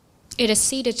Refugees. It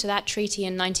acceded to that treaty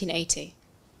in 1980.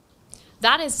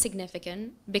 That is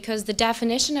significant because the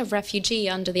definition of refugee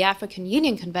under the African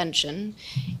Union Convention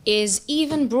is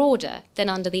even broader than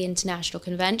under the International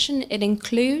Convention. It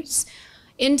includes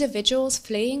individuals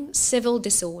fleeing civil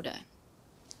disorder.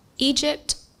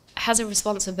 Egypt has a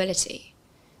responsibility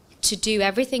to do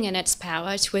everything in its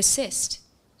power to assist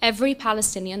every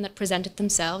Palestinian that presented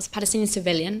themselves, Palestinian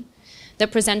civilian,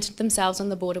 that presented themselves on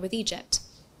the border with Egypt.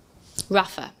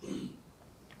 Rafah.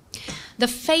 The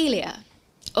failure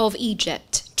of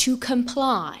Egypt to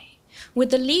comply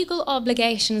with the legal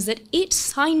obligations that it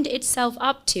signed itself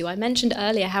up to, I mentioned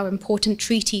earlier how important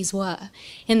treaties were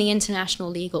in the international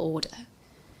legal order,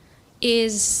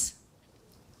 is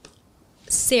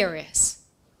serious.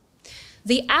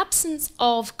 The absence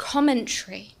of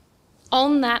commentary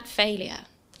on that failure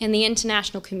in the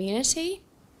international community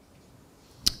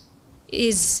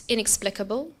is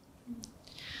inexplicable.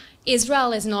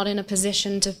 Israel is not in a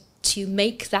position to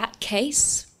make that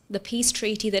case. The peace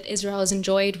treaty that Israel has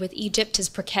enjoyed with Egypt is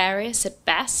precarious at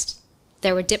best.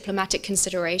 There are diplomatic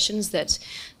considerations that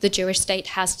the Jewish state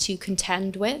has to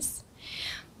contend with.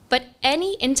 But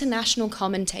any international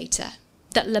commentator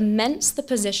that laments the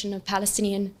position of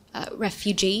Palestinian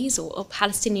refugees or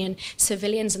Palestinian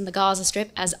civilians in the Gaza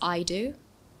Strip, as I do,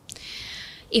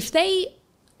 if they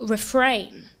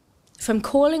refrain from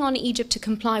calling on Egypt to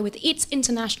comply with its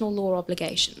international law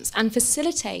obligations and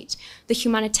facilitate the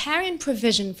humanitarian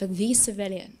provision for these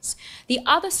civilians, the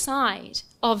other side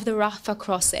of the Rafah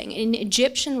crossing, in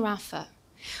Egyptian Rafah,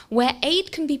 where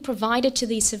aid can be provided to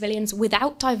these civilians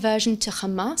without diversion to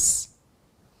Hamas,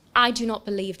 I do not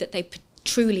believe that they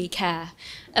truly care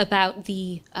about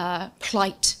the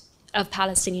plight of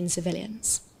Palestinian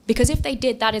civilians. Because if they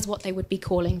did, that is what they would be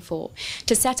calling for,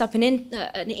 to set up an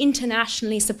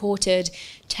internationally supported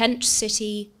tent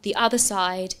city, the other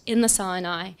side, in the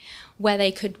Sinai, where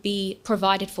they could be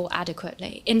provided for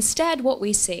adequately. Instead, what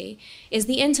we see is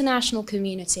the international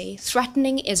community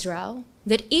threatening Israel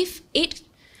that if it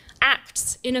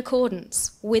acts in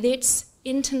accordance with its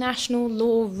international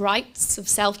law rights of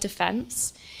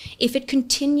self-defense, if it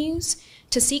continues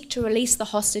to seek to release the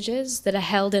hostages that are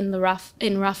held in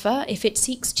Rafah, if it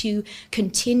seeks to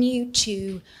continue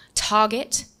to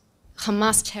target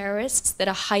Hamas terrorists that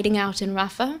are hiding out in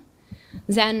Rafah,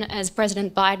 then, as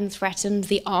President Biden threatened,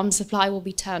 the arms supply will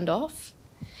be turned off.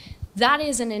 That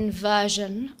is an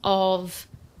inversion of,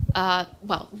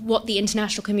 what the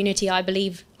international community, I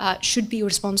believe, should be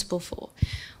responsible for,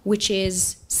 which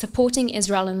is supporting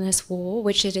Israel in this war,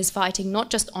 which it is fighting not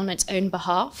just on its own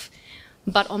behalf,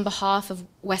 but on behalf of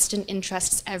Western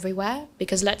interests everywhere.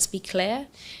 Because let's be clear,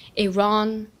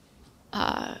 Iran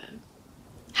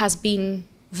has been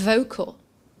vocal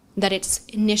that its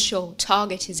initial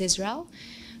target is Israel,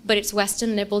 but it's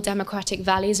Western liberal democratic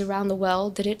values around the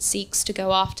world that it seeks to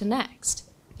go after next.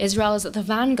 Israel is at the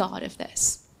vanguard of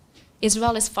this.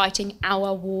 Israel is fighting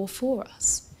our war for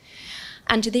us.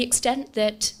 And to the extent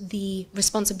that the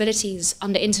responsibilities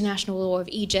under international law of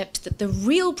Egypt, that the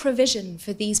real provision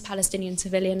for these Palestinian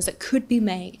civilians that could be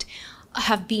made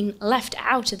have been left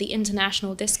out of the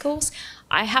international discourse,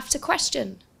 I have to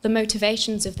question the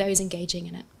motivations of those engaging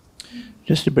in it.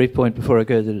 Just a brief point before I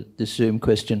go to the Zoom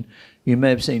question. You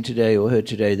may have seen today or heard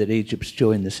today that Egypt's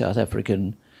joined the South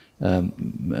African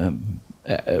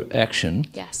action.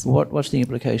 Yes. What's the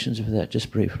implications of that,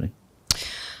 just briefly?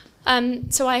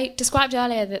 So I described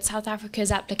earlier that South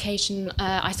Africa's application,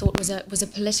 I thought, was a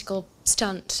political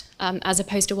stunt, as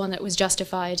opposed to one that was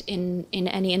justified in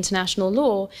any international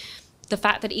law. The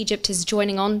fact that Egypt is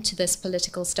joining on to this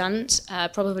political stunt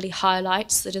probably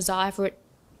highlights the desire for it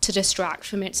to distract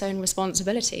from its own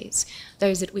responsibilities,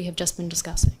 those that we have just been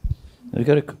discussing. We've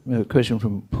got a question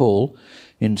from Paul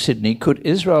in Sydney. Could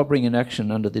Israel bring in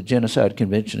action under the Genocide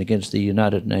Convention against the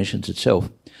United Nations itself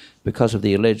because of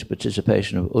the alleged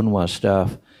participation of UNRWA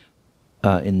staff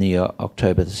in the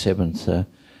October the 7th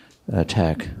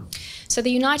attack? So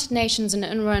the United Nations and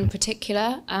UNRWA in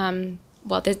particular,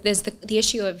 there's the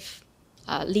issue of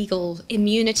legal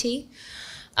immunity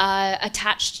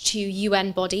attached to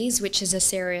UN bodies, which is a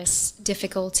serious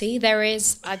difficulty. There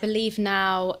is, I believe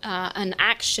now, an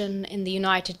action in the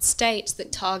United States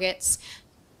that targets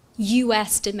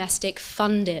US domestic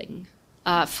funding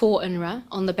for UNRWA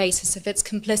on the basis of its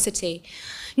complicity,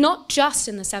 not just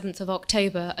in the 7th of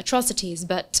October atrocities,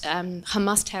 but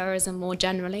Hamas terrorism more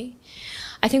generally.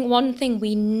 I think one thing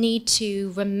we need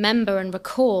to remember and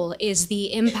recall is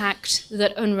the impact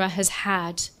that UNRWA has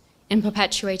had in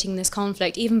perpetuating this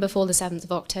conflict, even before the 7th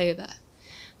of October.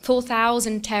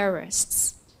 4,000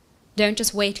 terrorists don't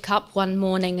just wake up one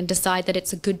morning and decide that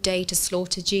it's a good day to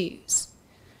slaughter Jews.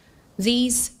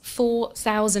 These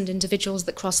 4,000 individuals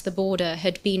that crossed the border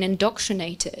had been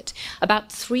indoctrinated. About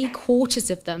 3/4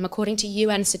 of them, according to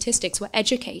UN statistics, were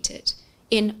educated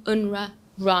in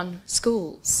UNRWA-run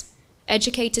schools,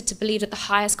 educated to believe that the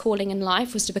highest calling in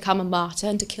life was to become a martyr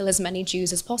and to kill as many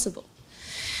Jews as possible.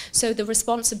 So the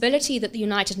responsibility that the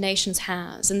United Nations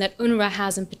has, and that UNRWA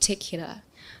has in particular,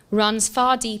 runs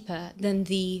far deeper than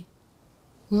the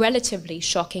relatively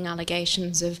shocking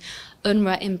allegations of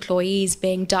UNRWA employees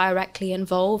being directly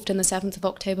involved in the 7th of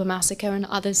October massacre and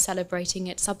others celebrating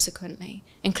it subsequently,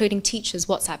 including teachers'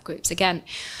 WhatsApp groups. Again,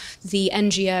 the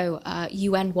NGO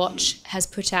UN Watch has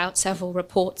put out several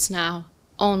reports now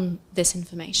on this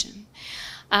information.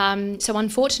 So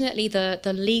unfortunately,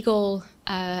 the legal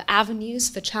avenues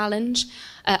for challenge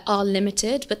are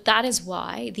limited, but that is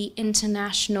why the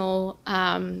international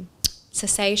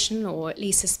cessation, or at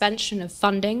least suspension, of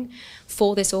funding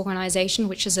for this organization,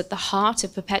 which is at the heart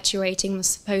of perpetuating the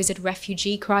supposed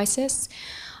refugee crisis,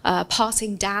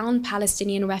 passing down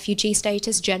Palestinian refugee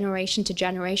status generation to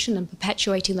generation and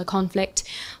perpetuating the conflict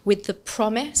with the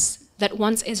promise that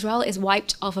once Israel is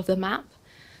wiped off of the map,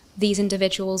 these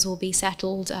individuals will be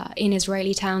settled in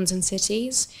Israeli towns and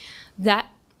cities. That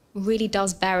really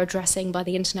does bear addressing by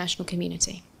the international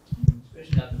community.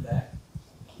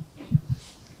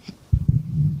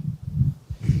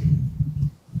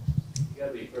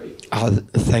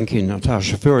 Thank you,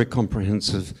 Natasha. Very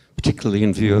comprehensive, particularly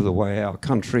in view of the way our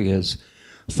country has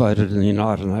voted in the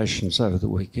United Nations over the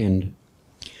weekend.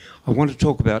 I want to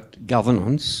talk about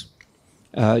governance.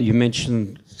 You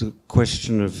mentioned the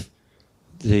question of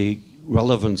the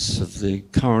relevance of the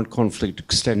current conflict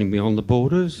extending beyond the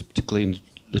borders, particularly in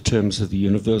the terms of the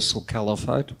universal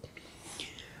caliphate.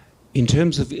 In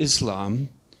terms of Islam,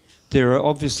 there are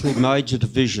obviously major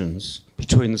divisions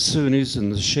between the Sunnis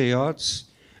and the Shiites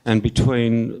and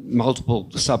between multiple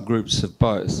subgroups of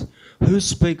both. Who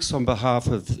speaks on behalf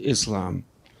of Islam?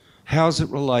 How is it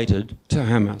related to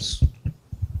Hamas?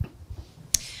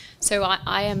 So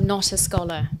I am not a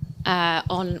scholar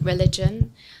on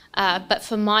religion, but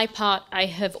for my part, I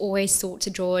have always sought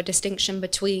to draw a distinction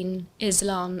between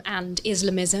Islam and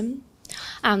Islamism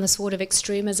and the sort of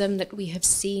extremism that we have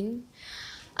seen.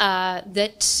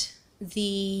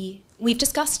 We've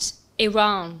discussed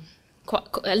Iran quite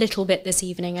a little bit this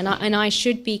evening, and I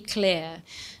should be clear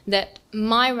that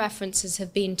my references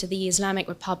have been to the Islamic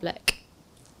Republic,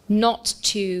 not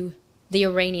to the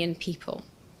Iranian people,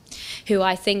 who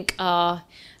I think are,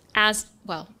 as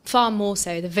well, far more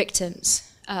so the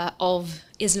victims of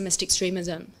Islamist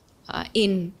extremism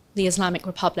in the Islamic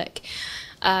Republic.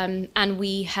 And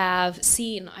we have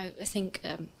seen, I think,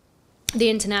 the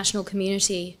international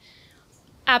community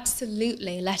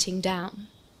absolutely letting down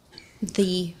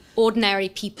the ordinary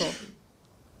people,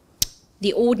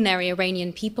 the ordinary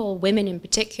Iranian people, women in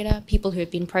particular, people who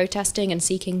have been protesting and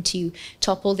seeking to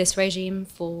topple this regime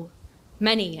for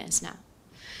many years now.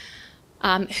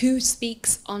 Who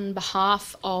speaks on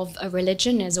behalf of a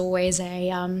religion is always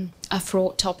a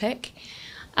fraught topic,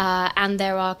 and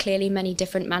there are clearly many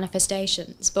different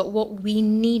manifestations. But what we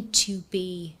need to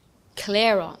be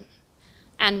clear on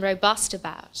and robust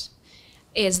about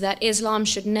is that Islam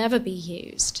should never be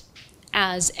used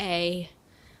as a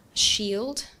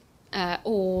shield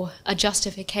or a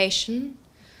justification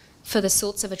for the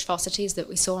sorts of atrocities that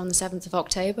we saw on the 7th of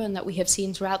October and that we have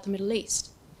seen throughout the Middle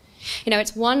East. You know,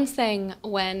 it's one thing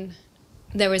when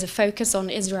there is a focus on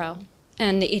Israel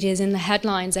and it is in the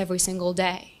headlines every single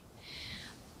day,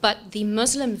 but the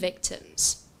Muslim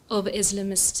victims of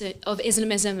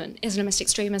Islamism and Islamist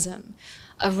extremism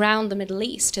around the Middle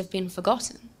East have been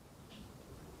forgotten.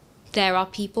 There are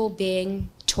people being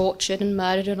tortured and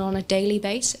murdered on a daily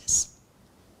basis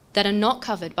that are not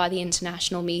covered by the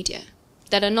international media,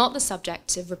 that are not the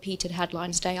subject of repeated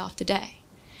headlines day after day.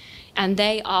 And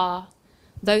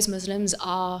those Muslims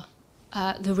are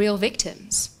the real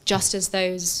victims, just as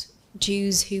those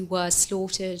Jews who were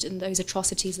slaughtered and those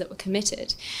atrocities that were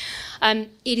committed.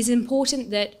 It is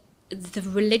important that the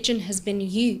religion has been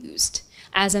used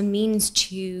as a means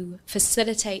to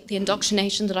facilitate the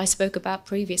indoctrination that I spoke about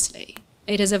previously.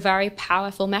 It is a very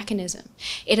powerful mechanism.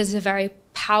 It is a very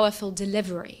powerful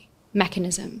delivery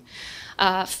mechanism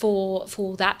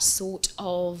for that sort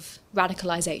of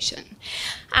radicalization.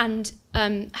 And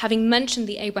having mentioned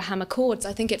the Abraham Accords,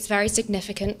 I think it's very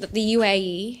significant that the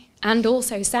UAE and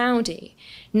also Saudi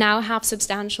now have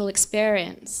substantial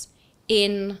experience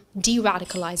in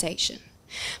de-radicalization.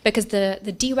 Because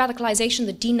the de-radicalization,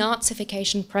 the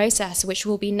denazification process, which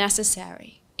will be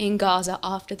necessary in Gaza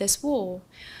after this war,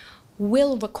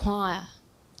 will require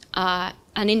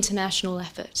an international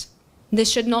effort.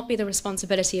 This should not be the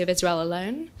responsibility of Israel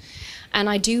alone. And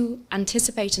I do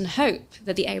anticipate and hope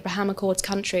that the Abraham Accords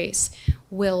countries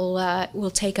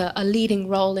will take a leading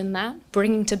role in that,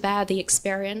 bringing to bear the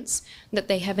experience that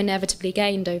they have inevitably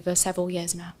gained over several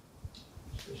years now.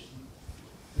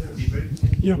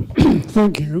 Yeah,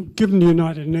 thank you. Given the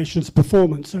United Nations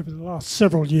performance over the last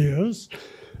several years,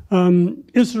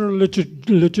 is there a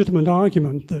legitimate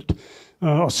argument that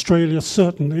Australia,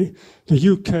 certainly,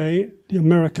 the UK, the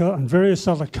America, and various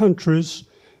other countries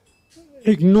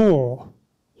ignore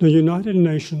the United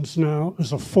Nations now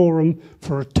as a forum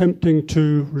for attempting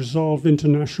to resolve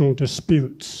international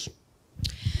disputes?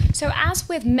 So as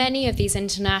with many of these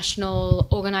international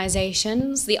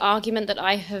organizations, the argument that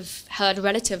I have heard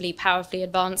relatively powerfully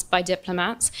advanced by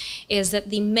diplomats is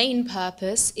that the main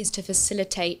purpose is to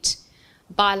facilitate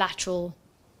bilateral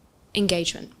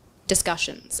engagement,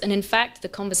 discussions. And in fact, the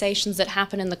conversations that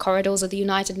happen in the corridors of the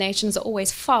United Nations are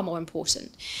always far more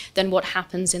important than what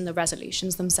happens in the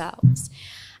resolutions themselves.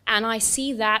 And I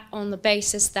see that on the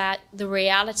basis that the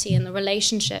reality and the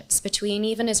relationships between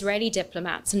even Israeli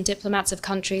diplomats and diplomats of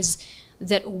countries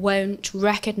that won't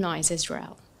recognize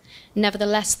Israel,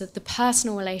 nevertheless, that the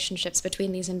personal relationships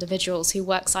between these individuals who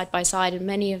work side by side in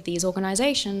many of these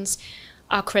organizations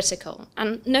are critical.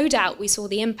 And no doubt we saw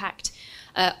the impact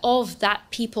of that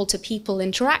people-to-people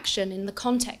interaction in the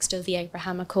context of the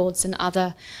Abraham Accords and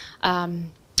other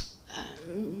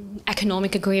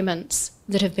economic agreements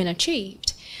that have been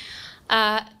achieved.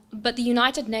 But the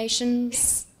United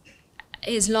Nations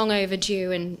is long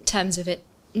overdue in terms of it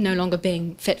no longer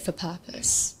being fit for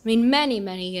purpose. I mean, many,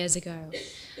 many years ago,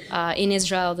 in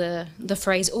Israel, the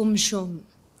phrase Shum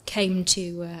came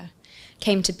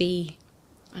to be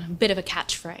a bit of a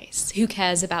catchphrase. Who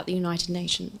cares about the United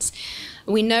Nations?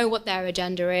 We know what their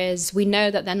agenda is. We know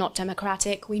that they're not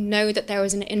democratic. We know that there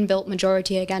is an inbuilt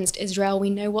majority against Israel. We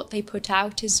know what they put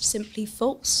out is simply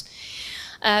false.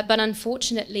 But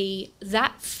unfortunately,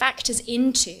 that factors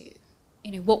into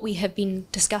what we have been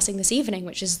discussing this evening,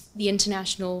 which is the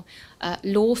international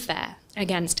lawfare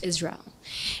against Israel.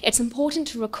 It's important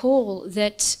to recall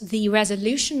that the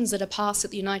resolutions that are passed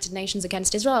at the United Nations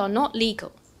against Israel are not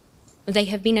legal. They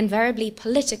have been invariably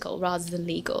political rather than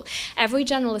legal. Every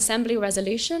General Assembly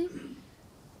resolution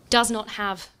does not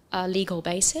have a legal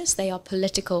basis. They are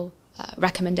political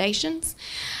recommendations.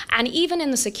 And even in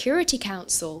the Security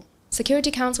Council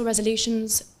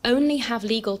resolutions only have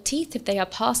legal teeth if they are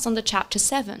passed under Chapter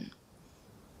 7.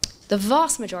 The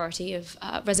vast majority of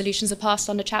resolutions are passed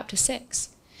under Chapter 6.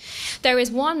 There is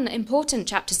one important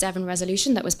Chapter 7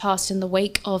 resolution that was passed in the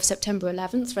wake of September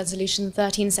 11th, Resolution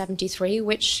 1373,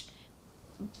 which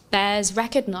bears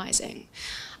recognizing.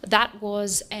 That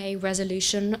was a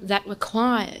resolution that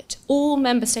required all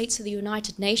member states of the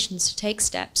United Nations to take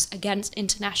steps against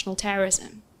international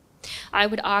terrorism. I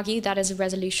would argue that is a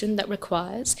resolution that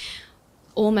requires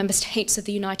all member states of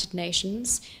the United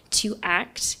Nations to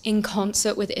act in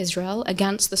concert with Israel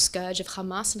against the scourge of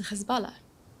Hamas and Hezbollah,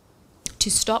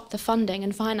 to stop the funding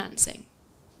and financing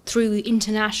through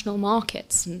international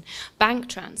markets and bank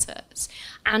transfers,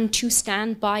 and to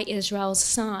stand by Israel's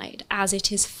side as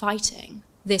it is fighting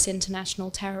this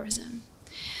international terrorism.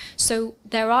 So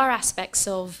there are aspects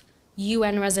of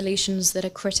UN resolutions that are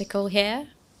critical here,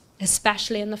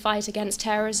 especially in the fight against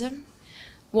terrorism.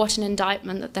 What an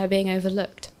indictment that they're being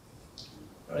overlooked.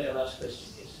 Last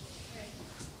question, yes.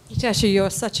 Natasha, you're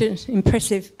such an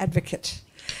impressive advocate.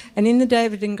 And in the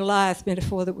David and Goliath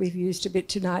metaphor that we've used a bit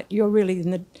tonight, you're really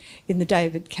in the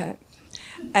David camp.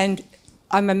 And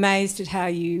I'm amazed at how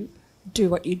you do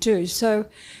what you do. So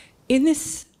in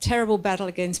this terrible battle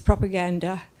against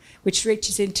propaganda, which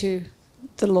reaches into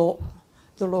the law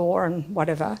and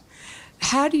whatever,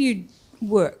 how do you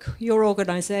work, your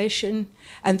organisation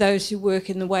and those who work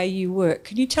in the way you work?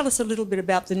 Can you tell us a little bit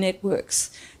about the networks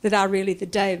that are really the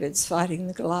Davids fighting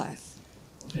the Goliath?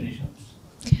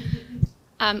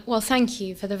 Well, thank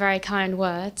you for the very kind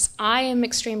words. I am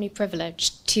extremely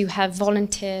privileged to have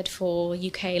volunteered for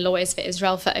UK Lawyers for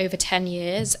Israel for over 10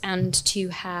 years and to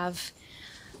have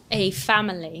a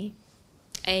family,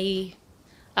 a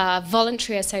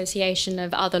voluntary association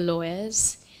of other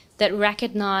lawyers that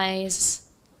recognise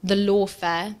the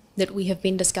lawfare that we have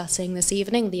been discussing this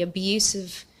evening, the abuse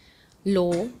of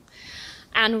law,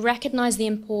 and recognise the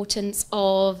importance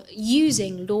of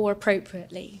using law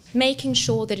appropriately, making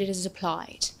sure that it is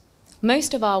applied.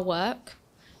 Most of our work,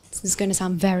 this is going to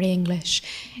sound very English,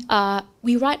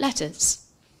 we write letters.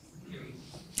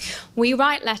 We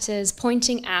write letters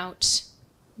pointing out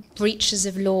breaches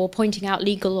of law, pointing out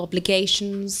legal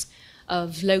obligations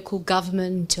of local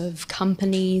government, of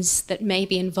companies that may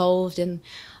be involved in,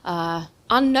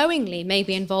 unknowingly may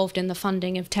be involved in the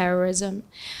funding of terrorism.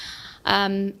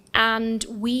 And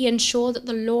we ensure that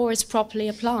the law is properly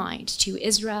applied to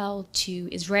Israel, to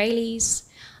Israelis,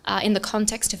 in the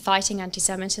context of fighting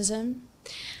anti-Semitism.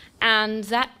 And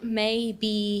that may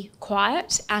be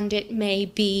quiet and it may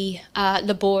be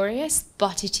laborious,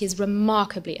 but it is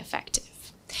remarkably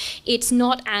effective. It's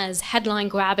not as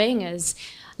headline-grabbing as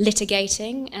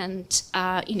litigating, and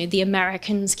the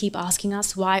Americans keep asking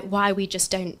us why we just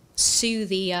don't sue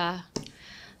the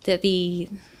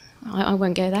I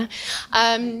won't go there.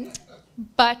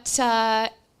 But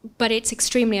it's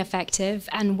extremely effective,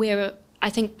 and we're, I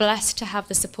think, blessed to have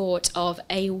the support of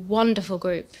a wonderful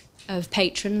group of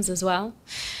patrons as well,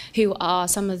 who are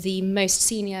some of the most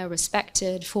senior,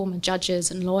 respected former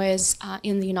judges and lawyers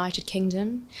in the United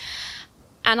Kingdom.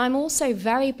 And I'm also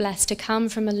very blessed to come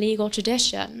from a legal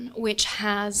tradition which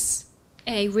has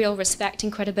a real respect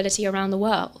and credibility around the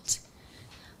world.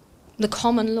 The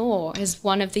common law is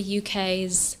one of the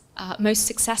UK's most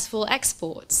successful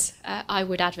exports, I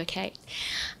would advocate.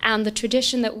 And the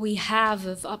tradition that we have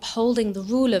of upholding the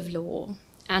rule of law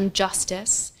and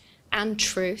justice and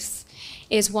truth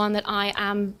is one that I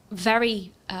am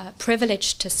very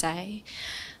privileged to say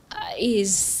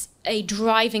is a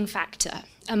driving factor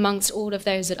amongst all of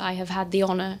those that I have had the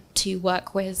honour to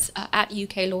work with at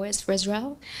UK Lawyers for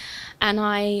Israel. And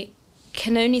I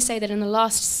can only say that in the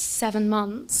last 7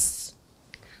 months,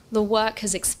 the work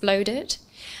has exploded,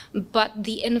 but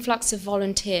the influx of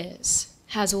volunteers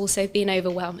has also been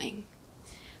overwhelming.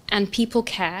 And people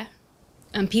care,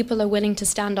 and people are willing to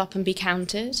stand up and be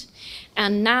counted.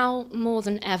 And now, more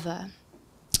than ever,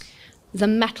 the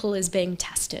mettle is being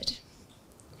tested.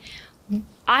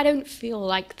 I don't feel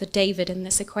like the David in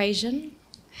this equation,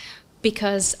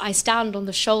 because I stand on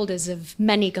the shoulders of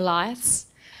many Goliaths,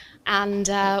 and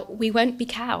we won't be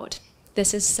cowed.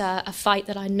 This is a fight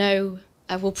that I know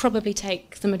will probably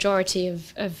take the majority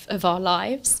of our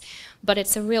lives, but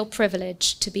it's a real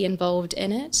privilege to be involved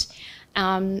in it.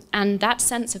 And that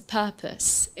sense of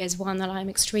purpose is one that I'm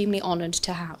extremely honoured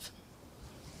to have.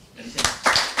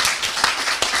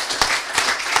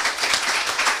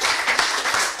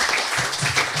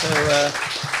 So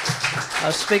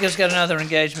our speaker's got another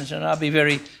engagement, and I'll be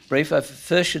very brief. I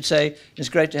first should say it's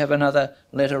great to have another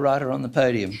letter writer on the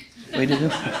podium. We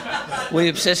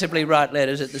obsessively write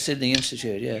letters at the Sydney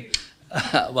Institute,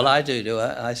 yeah. Well, I do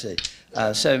I see.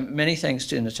 So many thanks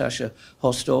to Natasha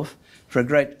Hausdorff for a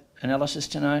great analysis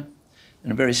tonight,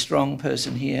 and a very strong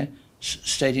person here,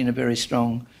 stating a very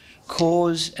strong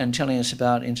cause and telling us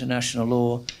about international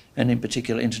law, and in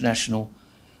particular international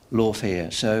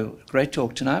lawfare. So great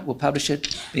talk tonight. We'll publish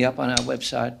it, be up on our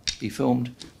website, be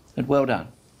filmed, and well done.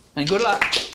 And good luck.